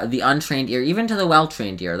the untrained ear, even to the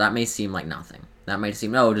well-trained ear, that may seem like nothing. That might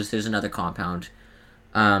seem, oh, just there's another compound.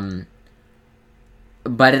 But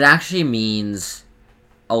it actually means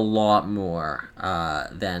a lot more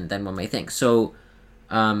than one may think. So,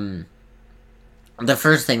 the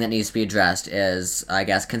first thing that needs to be addressed is, I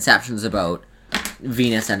guess, conceptions about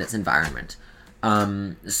Venus and its environment.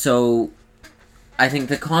 So, I think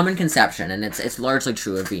the common conception, and it's largely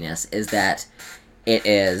true of Venus, is that it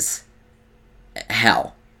is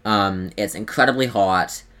hell. It's incredibly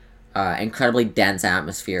hot, incredibly dense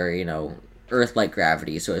atmosphere, Earth-like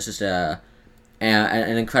gravity, so it's just an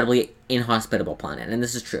incredibly inhospitable planet, and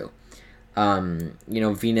this is true.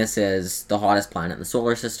 Venus is the hottest planet in the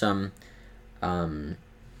solar system. The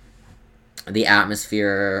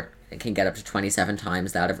atmosphere can get up to 27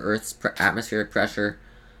 times that of Earth's atmospheric pressure.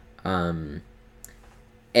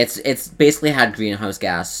 It's basically had greenhouse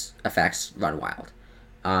gas effects run wild.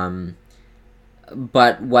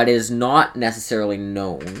 But what is not necessarily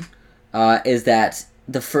known is that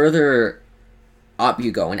the further up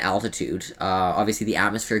you go in altitude, obviously the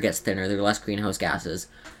atmosphere gets thinner, there are less greenhouse gases,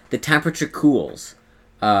 the temperature cools,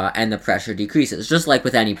 and the pressure decreases, just like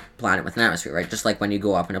with any planet with an atmosphere, right? Just like when you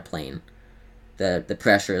go up in a plane, the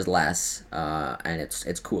pressure is less, and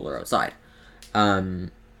it's cooler outside.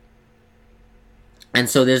 And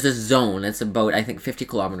so there's this zone, it's about, I think, 50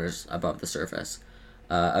 kilometers above the surface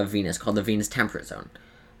of Venus, called the Venus Temperate Zone.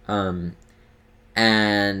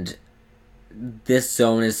 And this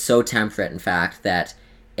zone is so temperate, in fact, that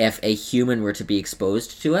if a human were to be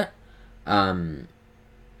exposed to it, in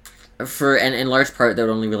large part, they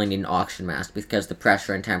would only really need an oxygen mask, because the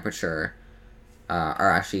pressure and temperature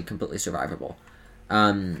are actually completely survivable.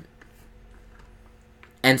 And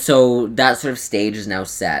so that sort of stage is now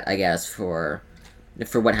set, I guess, for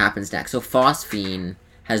what happens next. So phosphine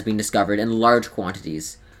has been discovered in large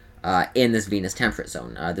quantities in this Venus Temperate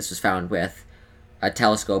Zone. This was found with a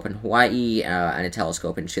telescope in Hawaii and a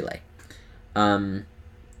telescope in Chile. And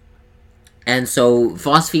so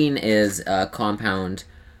phosphine is a compound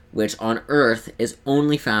which on Earth is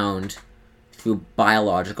only found through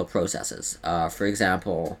biological processes. For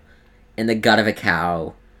example, in the gut of a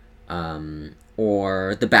cow,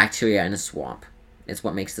 or the bacteria in a swamp. It's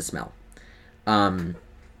what makes the smell.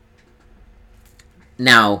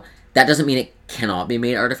 Now, that doesn't mean it cannot be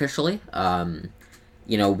made artificially.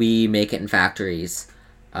 We make it in factories,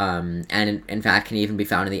 and in fact can even be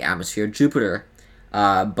found in the atmosphere of Jupiter.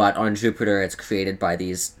 But on Jupiter, it's created by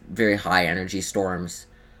these very high energy storms,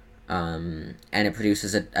 and it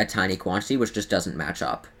produces a tiny quantity, which just doesn't match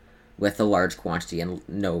up with the large quantity and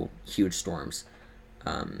no huge storms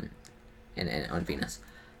on Venus.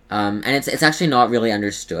 And it's actually not really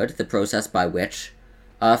understood, the process by which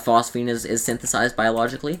phosphine is synthesized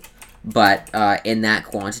biologically, but in that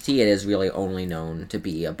quantity, it is really only known to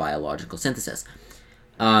be a biological synthesis,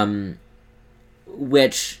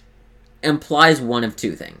 which implies one of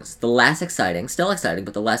two things. The less exciting, still exciting,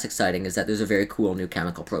 but the less exciting is that there's a very cool new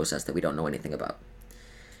chemical process that we don't know anything about.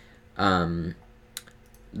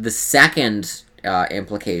 The second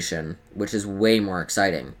implication, which is way more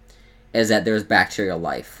exciting, is that there's bacterial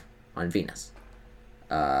life on Venus.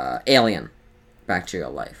 Alien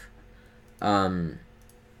bacterial life.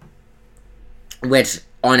 Which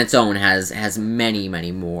on its own has many,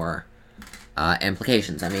 many more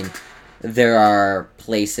implications. I mean, there are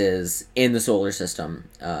places in the solar system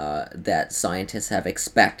that scientists have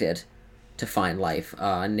expected to find life,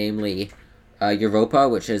 namely Europa,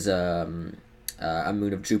 which is a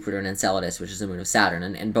moon of Jupiter, and Enceladus, which is a moon of Saturn,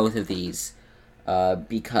 and both of these,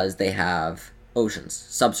 because they have oceans,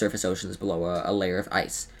 subsurface oceans below a layer of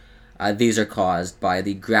ice. These are caused by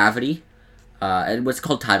the gravity, and what's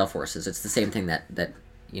called tidal forces. It's the same thing that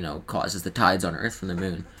causes the tides on Earth from the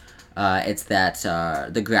moon. It's that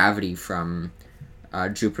the gravity from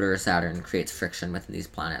Jupiter or Saturn creates friction within these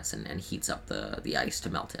planets and heats up the ice to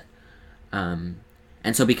melt it.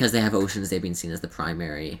 And so because they have oceans, they've been seen as the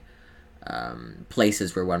primary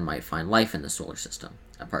places where one might find life in the solar system,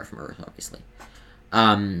 apart from Earth, obviously.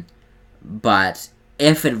 But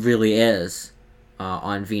if it really is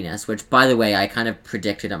on Venus, which, by the way, I kind of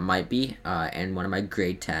predicted it might be in one of my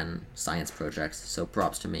grade 10 science projects, so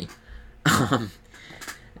props to me.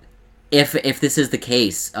 If this is the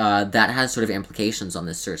case, that has sort of implications on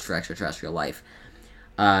this search for extraterrestrial life,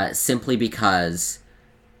 simply because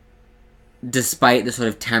despite the sort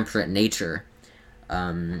of temperate nature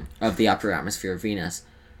of the upper atmosphere of Venus,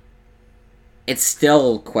 it's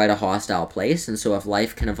still quite a hostile place, and so if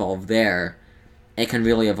life can evolve there, it can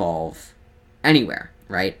really evolve anywhere,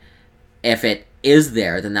 right? If it is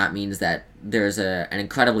there, then that means that there's an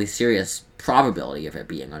incredibly serious probability of it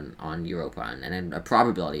being on Europa and a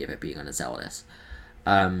probability of it being on Enceladus.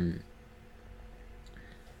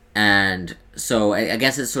 And so I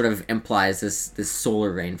guess it sort of implies this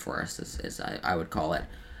solar rainforest, as I would call it,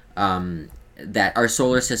 that our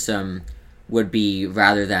solar system would be,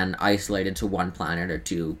 rather than isolated to one planet or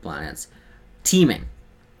two planets, teeming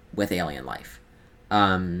with alien life.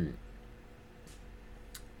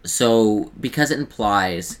 So because it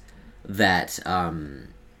implies that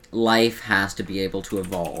life has to be able to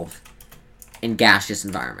evolve in gaseous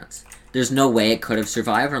environments. There's no way it could have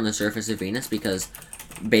survived on the surface of Venus, because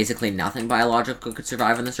basically nothing biological could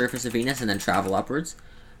survive on the surface of Venus and then travel upwards.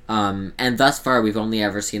 And thus far, we've only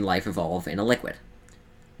ever seen life evolve in a liquid,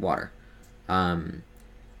 water.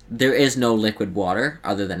 There is no liquid water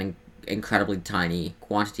other than in incredibly tiny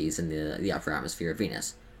quantities in the upper atmosphere of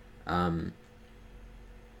Venus. So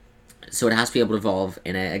it has to be able to evolve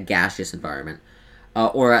in a gaseous environment,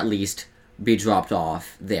 or at least be dropped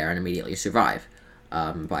off there and immediately survive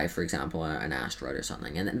by, for example, an asteroid or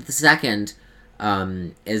something. And the second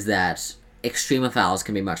is that extremophiles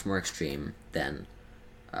can be much more extreme than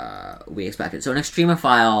we expected. So an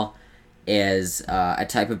extremophile is a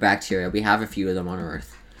type of bacteria. We have a few of them on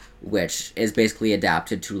Earth, which is basically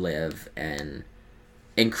adapted to live in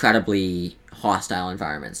incredibly hostile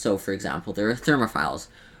environments. So, for example, there are thermophiles,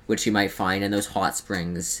 which you might find in those hot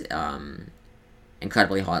springs,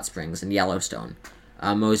 incredibly hot springs in Yellowstone.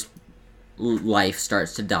 Most life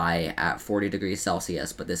starts to die at 40 degrees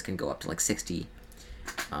Celsius, but this can go up to like 60.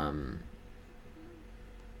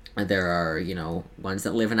 There are, ones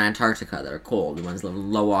that live in Antarctica that are cold, the ones that live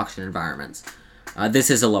in low oxygen environments.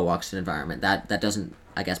 This is a low oxygen environment. That doesn't,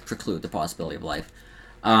 I guess, preclude the possibility of life.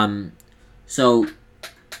 So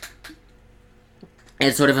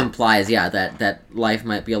it sort of implies, that life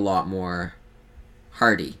might be a lot more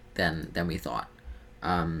hardy than we thought.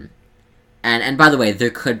 And by the way, there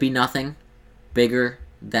could be nothing bigger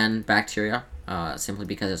than bacteria, simply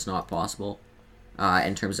because it's not possible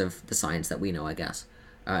in terms of the science that we know, I guess,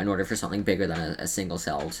 in order for something bigger than a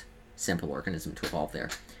single-celled, simple organism to evolve there.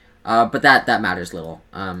 But that matters little.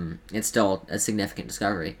 It's still a significant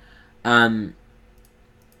discovery. But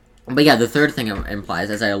yeah, the third thing it implies,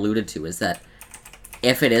 as I alluded to, is that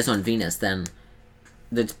if it is on Venus, then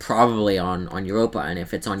it's probably on Europa, and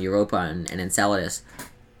if it's on Europa and Enceladus,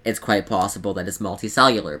 it's quite possible that it's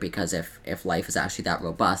multicellular, because if life is actually that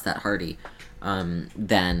robust, that hardy,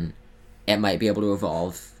 then it might be able to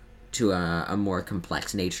evolve to a more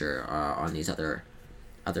complex nature on these other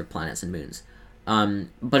planets and moons.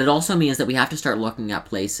 But it also means that we have to start looking at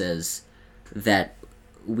places that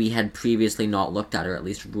we had previously not looked at, or at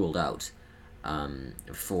least ruled out,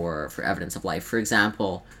 for evidence of life. For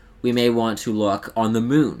example, we may want to look on the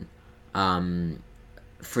moon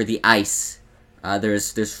for the ice.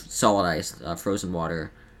 There's solid ice, frozen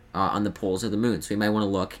water, on the poles of the moon, so we might want to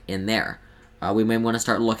look in there. We may want to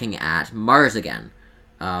start looking at Mars again,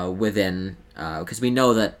 because we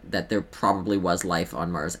know that there probably was life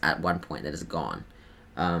on Mars at one point that is gone.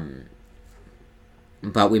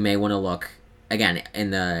 But we may want to look again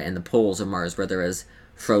in the poles of Mars where there is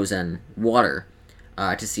frozen water,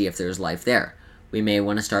 to see if there's life there. We may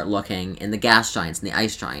want to start looking in the gas giants and the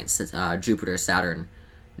ice giants, Jupiter, Saturn,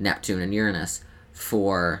 Neptune, and Uranus,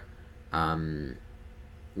 for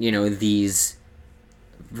these,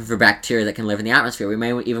 for bacteria that can live in the atmosphere. We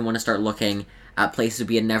may even want to start looking at places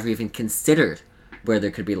we had never even considered where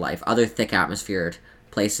there could be life. Other thick atmosphered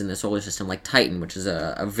places in the solar system, like Titan, which is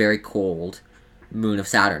a very cold moon of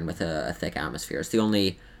Saturn with a thick atmosphere. It's the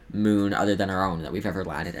only moon other than our own that we've ever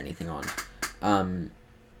landed anything on. And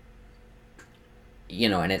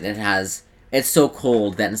it's so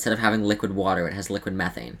cold that instead of having liquid water, it has liquid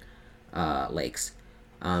methane lakes.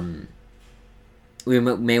 We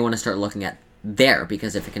may want to start looking at there,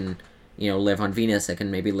 because if it can, live on Venus, it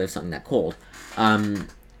can maybe live something that cold.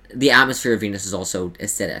 The atmosphere of Venus is also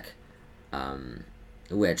acidic,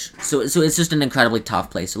 so it's just an incredibly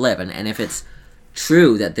tough place to live. And if it's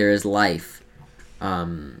true that there is life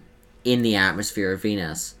in the atmosphere of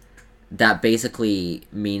Venus, that basically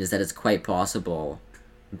means that it's quite possible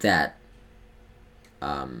that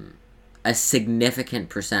a significant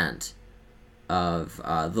percent of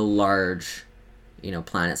the large,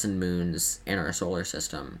 planets and moons in our solar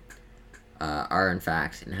system are in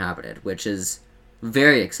fact inhabited, which is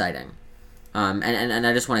very exciting. And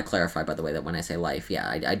I just want to clarify, by the way, that when I say life,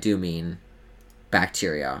 I do mean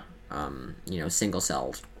bacteria,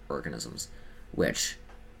 single-celled organisms, which,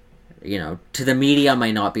 to the media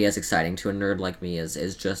might not be as exciting. To a nerd like me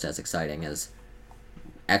is just as exciting as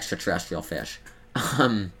extraterrestrial fish.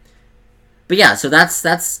 But yeah, so that's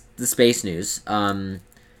the space news.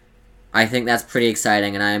 I think that's pretty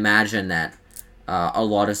exciting, and I imagine that a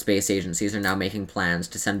lot of space agencies are now making plans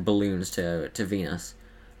to send balloons to Venus,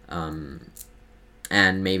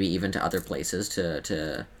 and maybe even to other places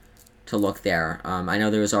to look there. I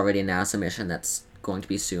know there was already a NASA mission that's going to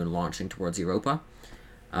be soon launching towards Europa.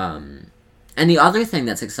 And the other thing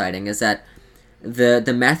that's exciting is that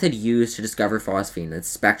the method used to discover phosphine, the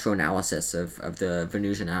spectroanalysis of the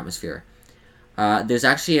Venusian atmosphere, there's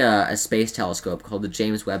actually a space telescope called the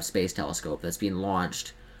James Webb Space Telescope that's being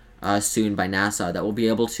launched soon by NASA that will be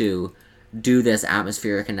able to do this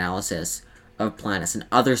atmospheric analysis of planets and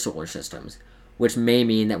other solar systems, which may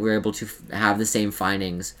mean that we're able to have the same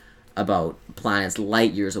findings about planets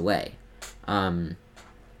light years away.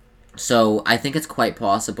 So I think it's quite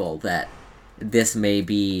possible that this may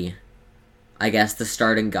be, I guess, the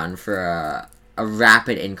starting gun for a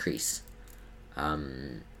rapid increase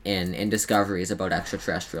in discoveries about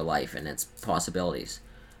extraterrestrial life and its possibilities.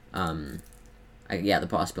 The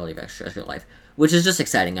possibility of extraterrestrial life, which is just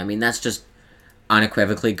exciting. I mean, that's just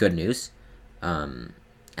unequivocally good news. And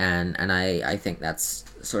I think that's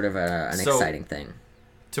sort of an exciting thing.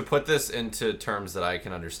 To put this into terms that I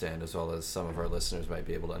can understand, as well as some of our listeners might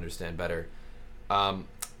be able to understand better,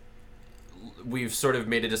 we've sort of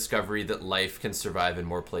made a discovery that life can survive in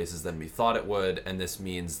more places than we thought it would, and this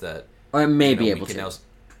means that... Or it may be able to.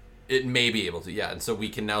 It may be able to, yeah. And so we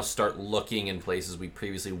can now start looking in places we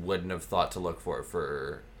previously wouldn't have thought to look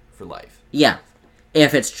for life. Yeah,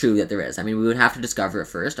 if it's true that there is. I mean, we would have to discover it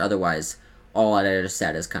first, otherwise all I just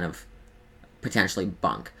said is kind of potentially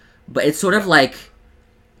bunk. But it's sort of like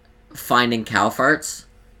finding cow farts,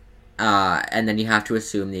 and then you have to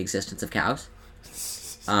assume the existence of cows.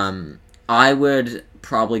 I would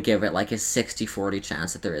probably give it like a 60-40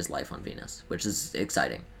 chance that there is life on Venus, which is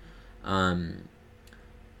exciting.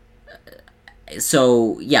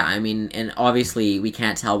 So, yeah, I mean, and obviously we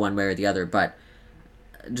can't tell one way or the other, but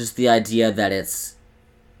just the idea that it's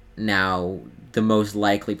now the most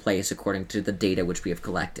likely place, according to the data which we have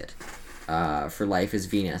collected, for life is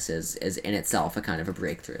Venus is in itself a kind of a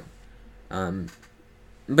breakthrough.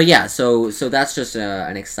 But yeah, so that's just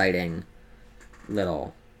an exciting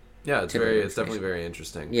little... Yeah, it's definitely very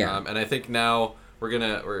interesting. Yeah. And I think now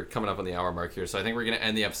we're coming up on the hour mark here, so I think we're gonna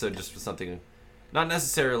end the episode just with something not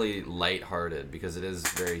necessarily lighthearted, because it is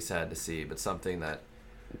very sad to see, but something that,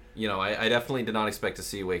 you know, I definitely did not expect to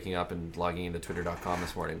see waking up and logging into twitter.com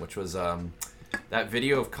this morning, which was that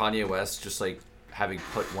video of Kanye West just like having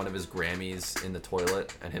put one of his Grammys in the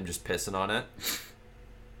toilet and him just pissing on it.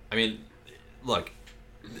 I mean, look,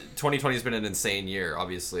 2020 has been an insane year,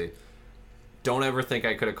 obviously. Don't ever think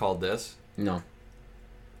I could have called this. No.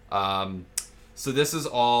 So this is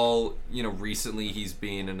all, you know, recently he's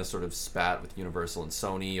been in a sort of spat with Universal and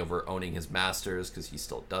Sony over owning his masters, because he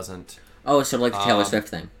still doesn't. Oh, sort of like the Taylor Swift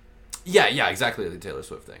thing. Yeah, exactly, the Taylor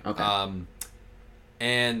Swift thing. Okay.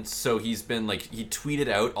 And so he's been like, he tweeted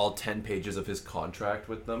out all 10 pages of his contract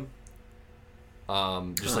with them.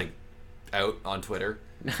 Like out on Twitter.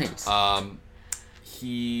 Nice.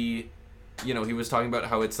 He was talking about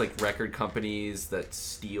how it's like record companies that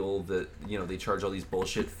steal they charge all these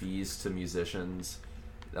bullshit fees to musicians,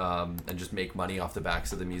 and just make money off the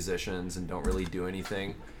backs of the musicians and don't really do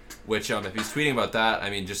anything. Which, if he's tweeting about that, I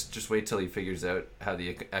mean, just wait till he figures out how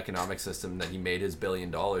the economic system that he made his $1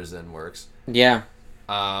 billion in works. Yeah.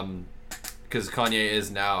 Because Kanye is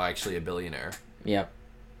now actually a billionaire. Yep.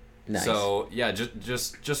 Nice. So yeah,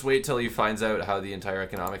 just wait till he finds out how the entire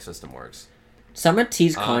economic system works. Someone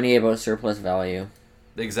teased Kanye about surplus value.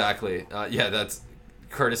 Exactly. Yeah, that's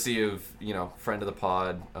courtesy of, friend of the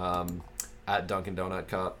pod, at Dunkin' Donut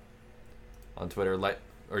Cup on Twitter,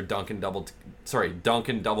 or Dunkin'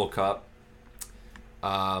 Double Cup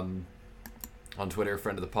on Twitter,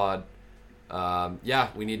 friend of the pod. Yeah,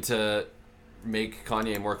 we need to make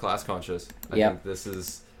Kanye more class conscious. I think this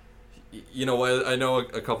is, what I know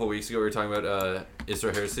a couple weeks ago we were talking about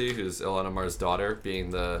Isra Hirsi, who's Ilhan Omar's daughter,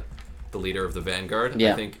 being the leader of the vanguard.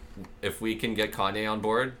 Yeah. I think if we can get Kanye on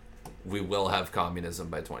board, we will have communism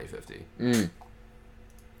by 2050.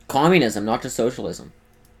 Communism, not just socialism.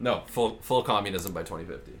 No, full communism by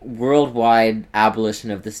 2050. Worldwide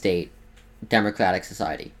abolition of the state, democratic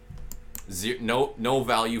society. No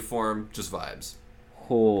value form, just vibes.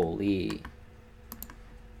 Holy.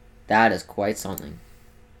 That is quite something.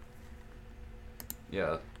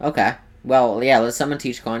 Yeah. Okay. Well, yeah, let someone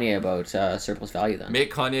teach Kanye about surplus value then.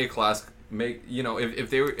 Make Kanye class. If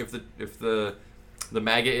the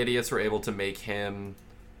MAGA idiots were able to make him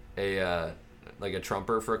a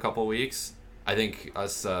Trumper for a couple weeks, I think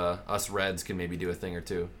us Reds can maybe do a thing or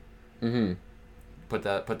two. Mm-hmm. Put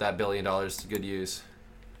that $1 billion to good use.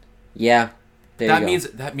 Yeah, There that you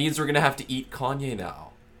go. means we're gonna have to eat Kanye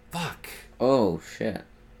now. Fuck. Oh shit.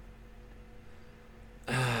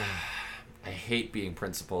 I hate being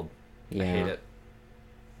principled. Yeah. I hate it. It'd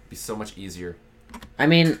be so much easier. I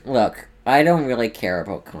mean, look, I don't really care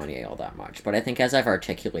about Kanye all that much, but I think as I've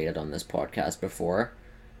articulated on this podcast before,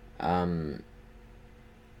 I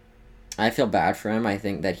feel bad for him. I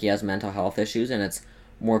think that he has mental health issues, and it's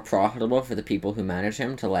more profitable for the people who manage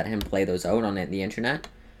him to let him play those out on the internet.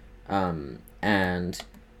 And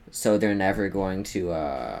so they're never going to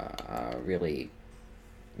really,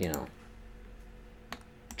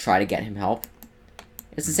 try to get him help.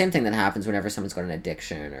 It's the same thing that happens whenever someone's got an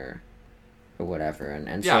addiction or whatever.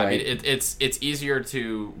 And Yeah, so I mean, it's easier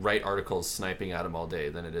to write articles sniping at him all day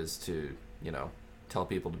than it is to, tell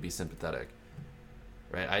people to be sympathetic.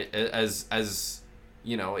 Right?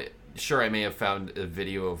 Sure, I may have found a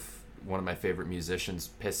video of one of my favorite musicians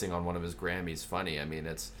pissing on one of his Grammys funny. I mean,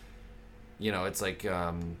 it's like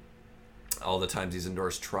all the times he's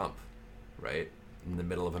endorsed Trump, right? In the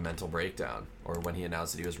middle of a mental breakdown, or when he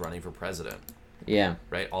announced that he was running for president. Yeah.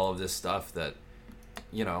 Right? All of this stuff that,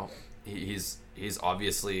 he's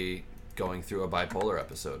obviously going through a bipolar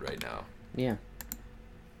episode right now. Yeah.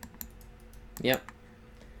 Yep.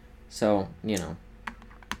 So,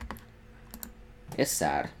 it's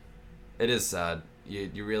sad. It is sad.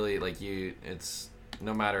 You really, it's,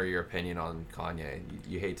 no matter your opinion on Kanye,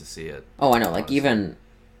 you hate to see it. Oh, I know. Like, honestly. even,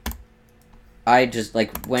 I just,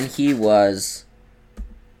 like, when he was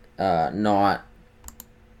not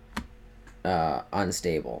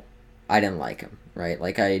unstable, I didn't like him, right?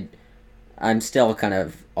 Like, I'm still kind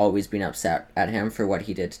of always been upset at him for what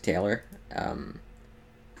he did to Taylor.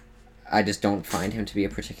 I just don't find him to be a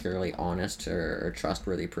particularly honest or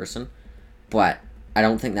trustworthy person. But I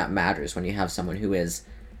don't think that matters when you have someone who is,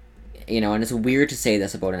 and it's weird to say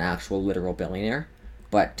this about an actual literal billionaire,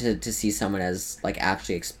 but to see someone as, like,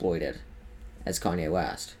 actually exploited as Kanye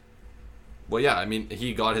West. Well, yeah, I mean,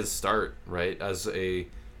 he got his start, right, as a,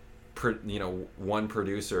 one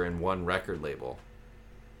producer and one record label.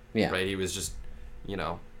 Yeah. Right? He was just,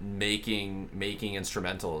 making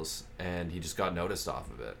instrumentals, and he just got noticed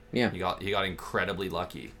off of it. Yeah. He got incredibly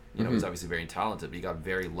lucky. He was obviously very talented, but he got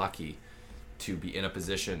very lucky to be in a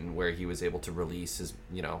position where he was able to release his,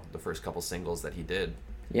 the first couple singles that he did.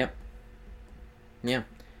 Yep. Yeah.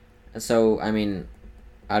 So, I mean,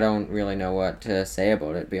 I don't really know what to say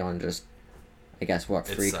about it beyond just, I guess, free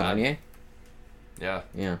It's sad. Kanye? Yeah.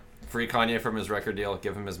 Yeah. Free Kanye from his record deal,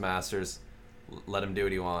 give him his masters, let him do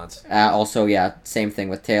what he wants. Also, yeah, same thing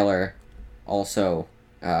with Taylor. Also,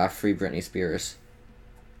 free Britney Spears.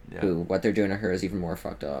 Yeah. Who, what they're doing to her is even more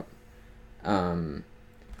fucked up. And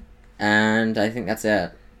I think that's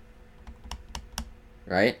it.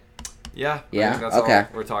 Right? Yeah. Yeah, I think that's okay. all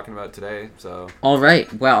we're talking about today, so.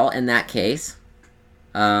 Alright, well, in that case,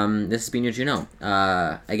 this has been your Juno.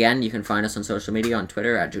 Again, you can find us on social media on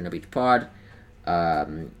Twitter at Juno Beach Pod.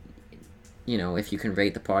 If you can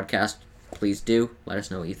rate the podcast, please do. Let us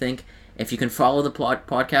know what you think. If you can follow the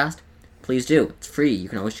podcast, please do. It's free. You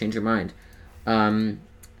can always change your mind.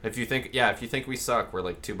 If you think we suck, we're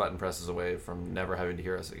like 2 button presses away from never having to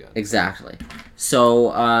hear us again. Exactly.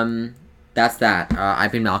 So, that's that.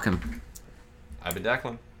 I've been Malcolm. I've been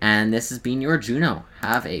Declan. And this has been your Juno.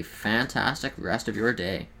 Have a fantastic rest of your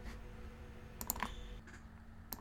day.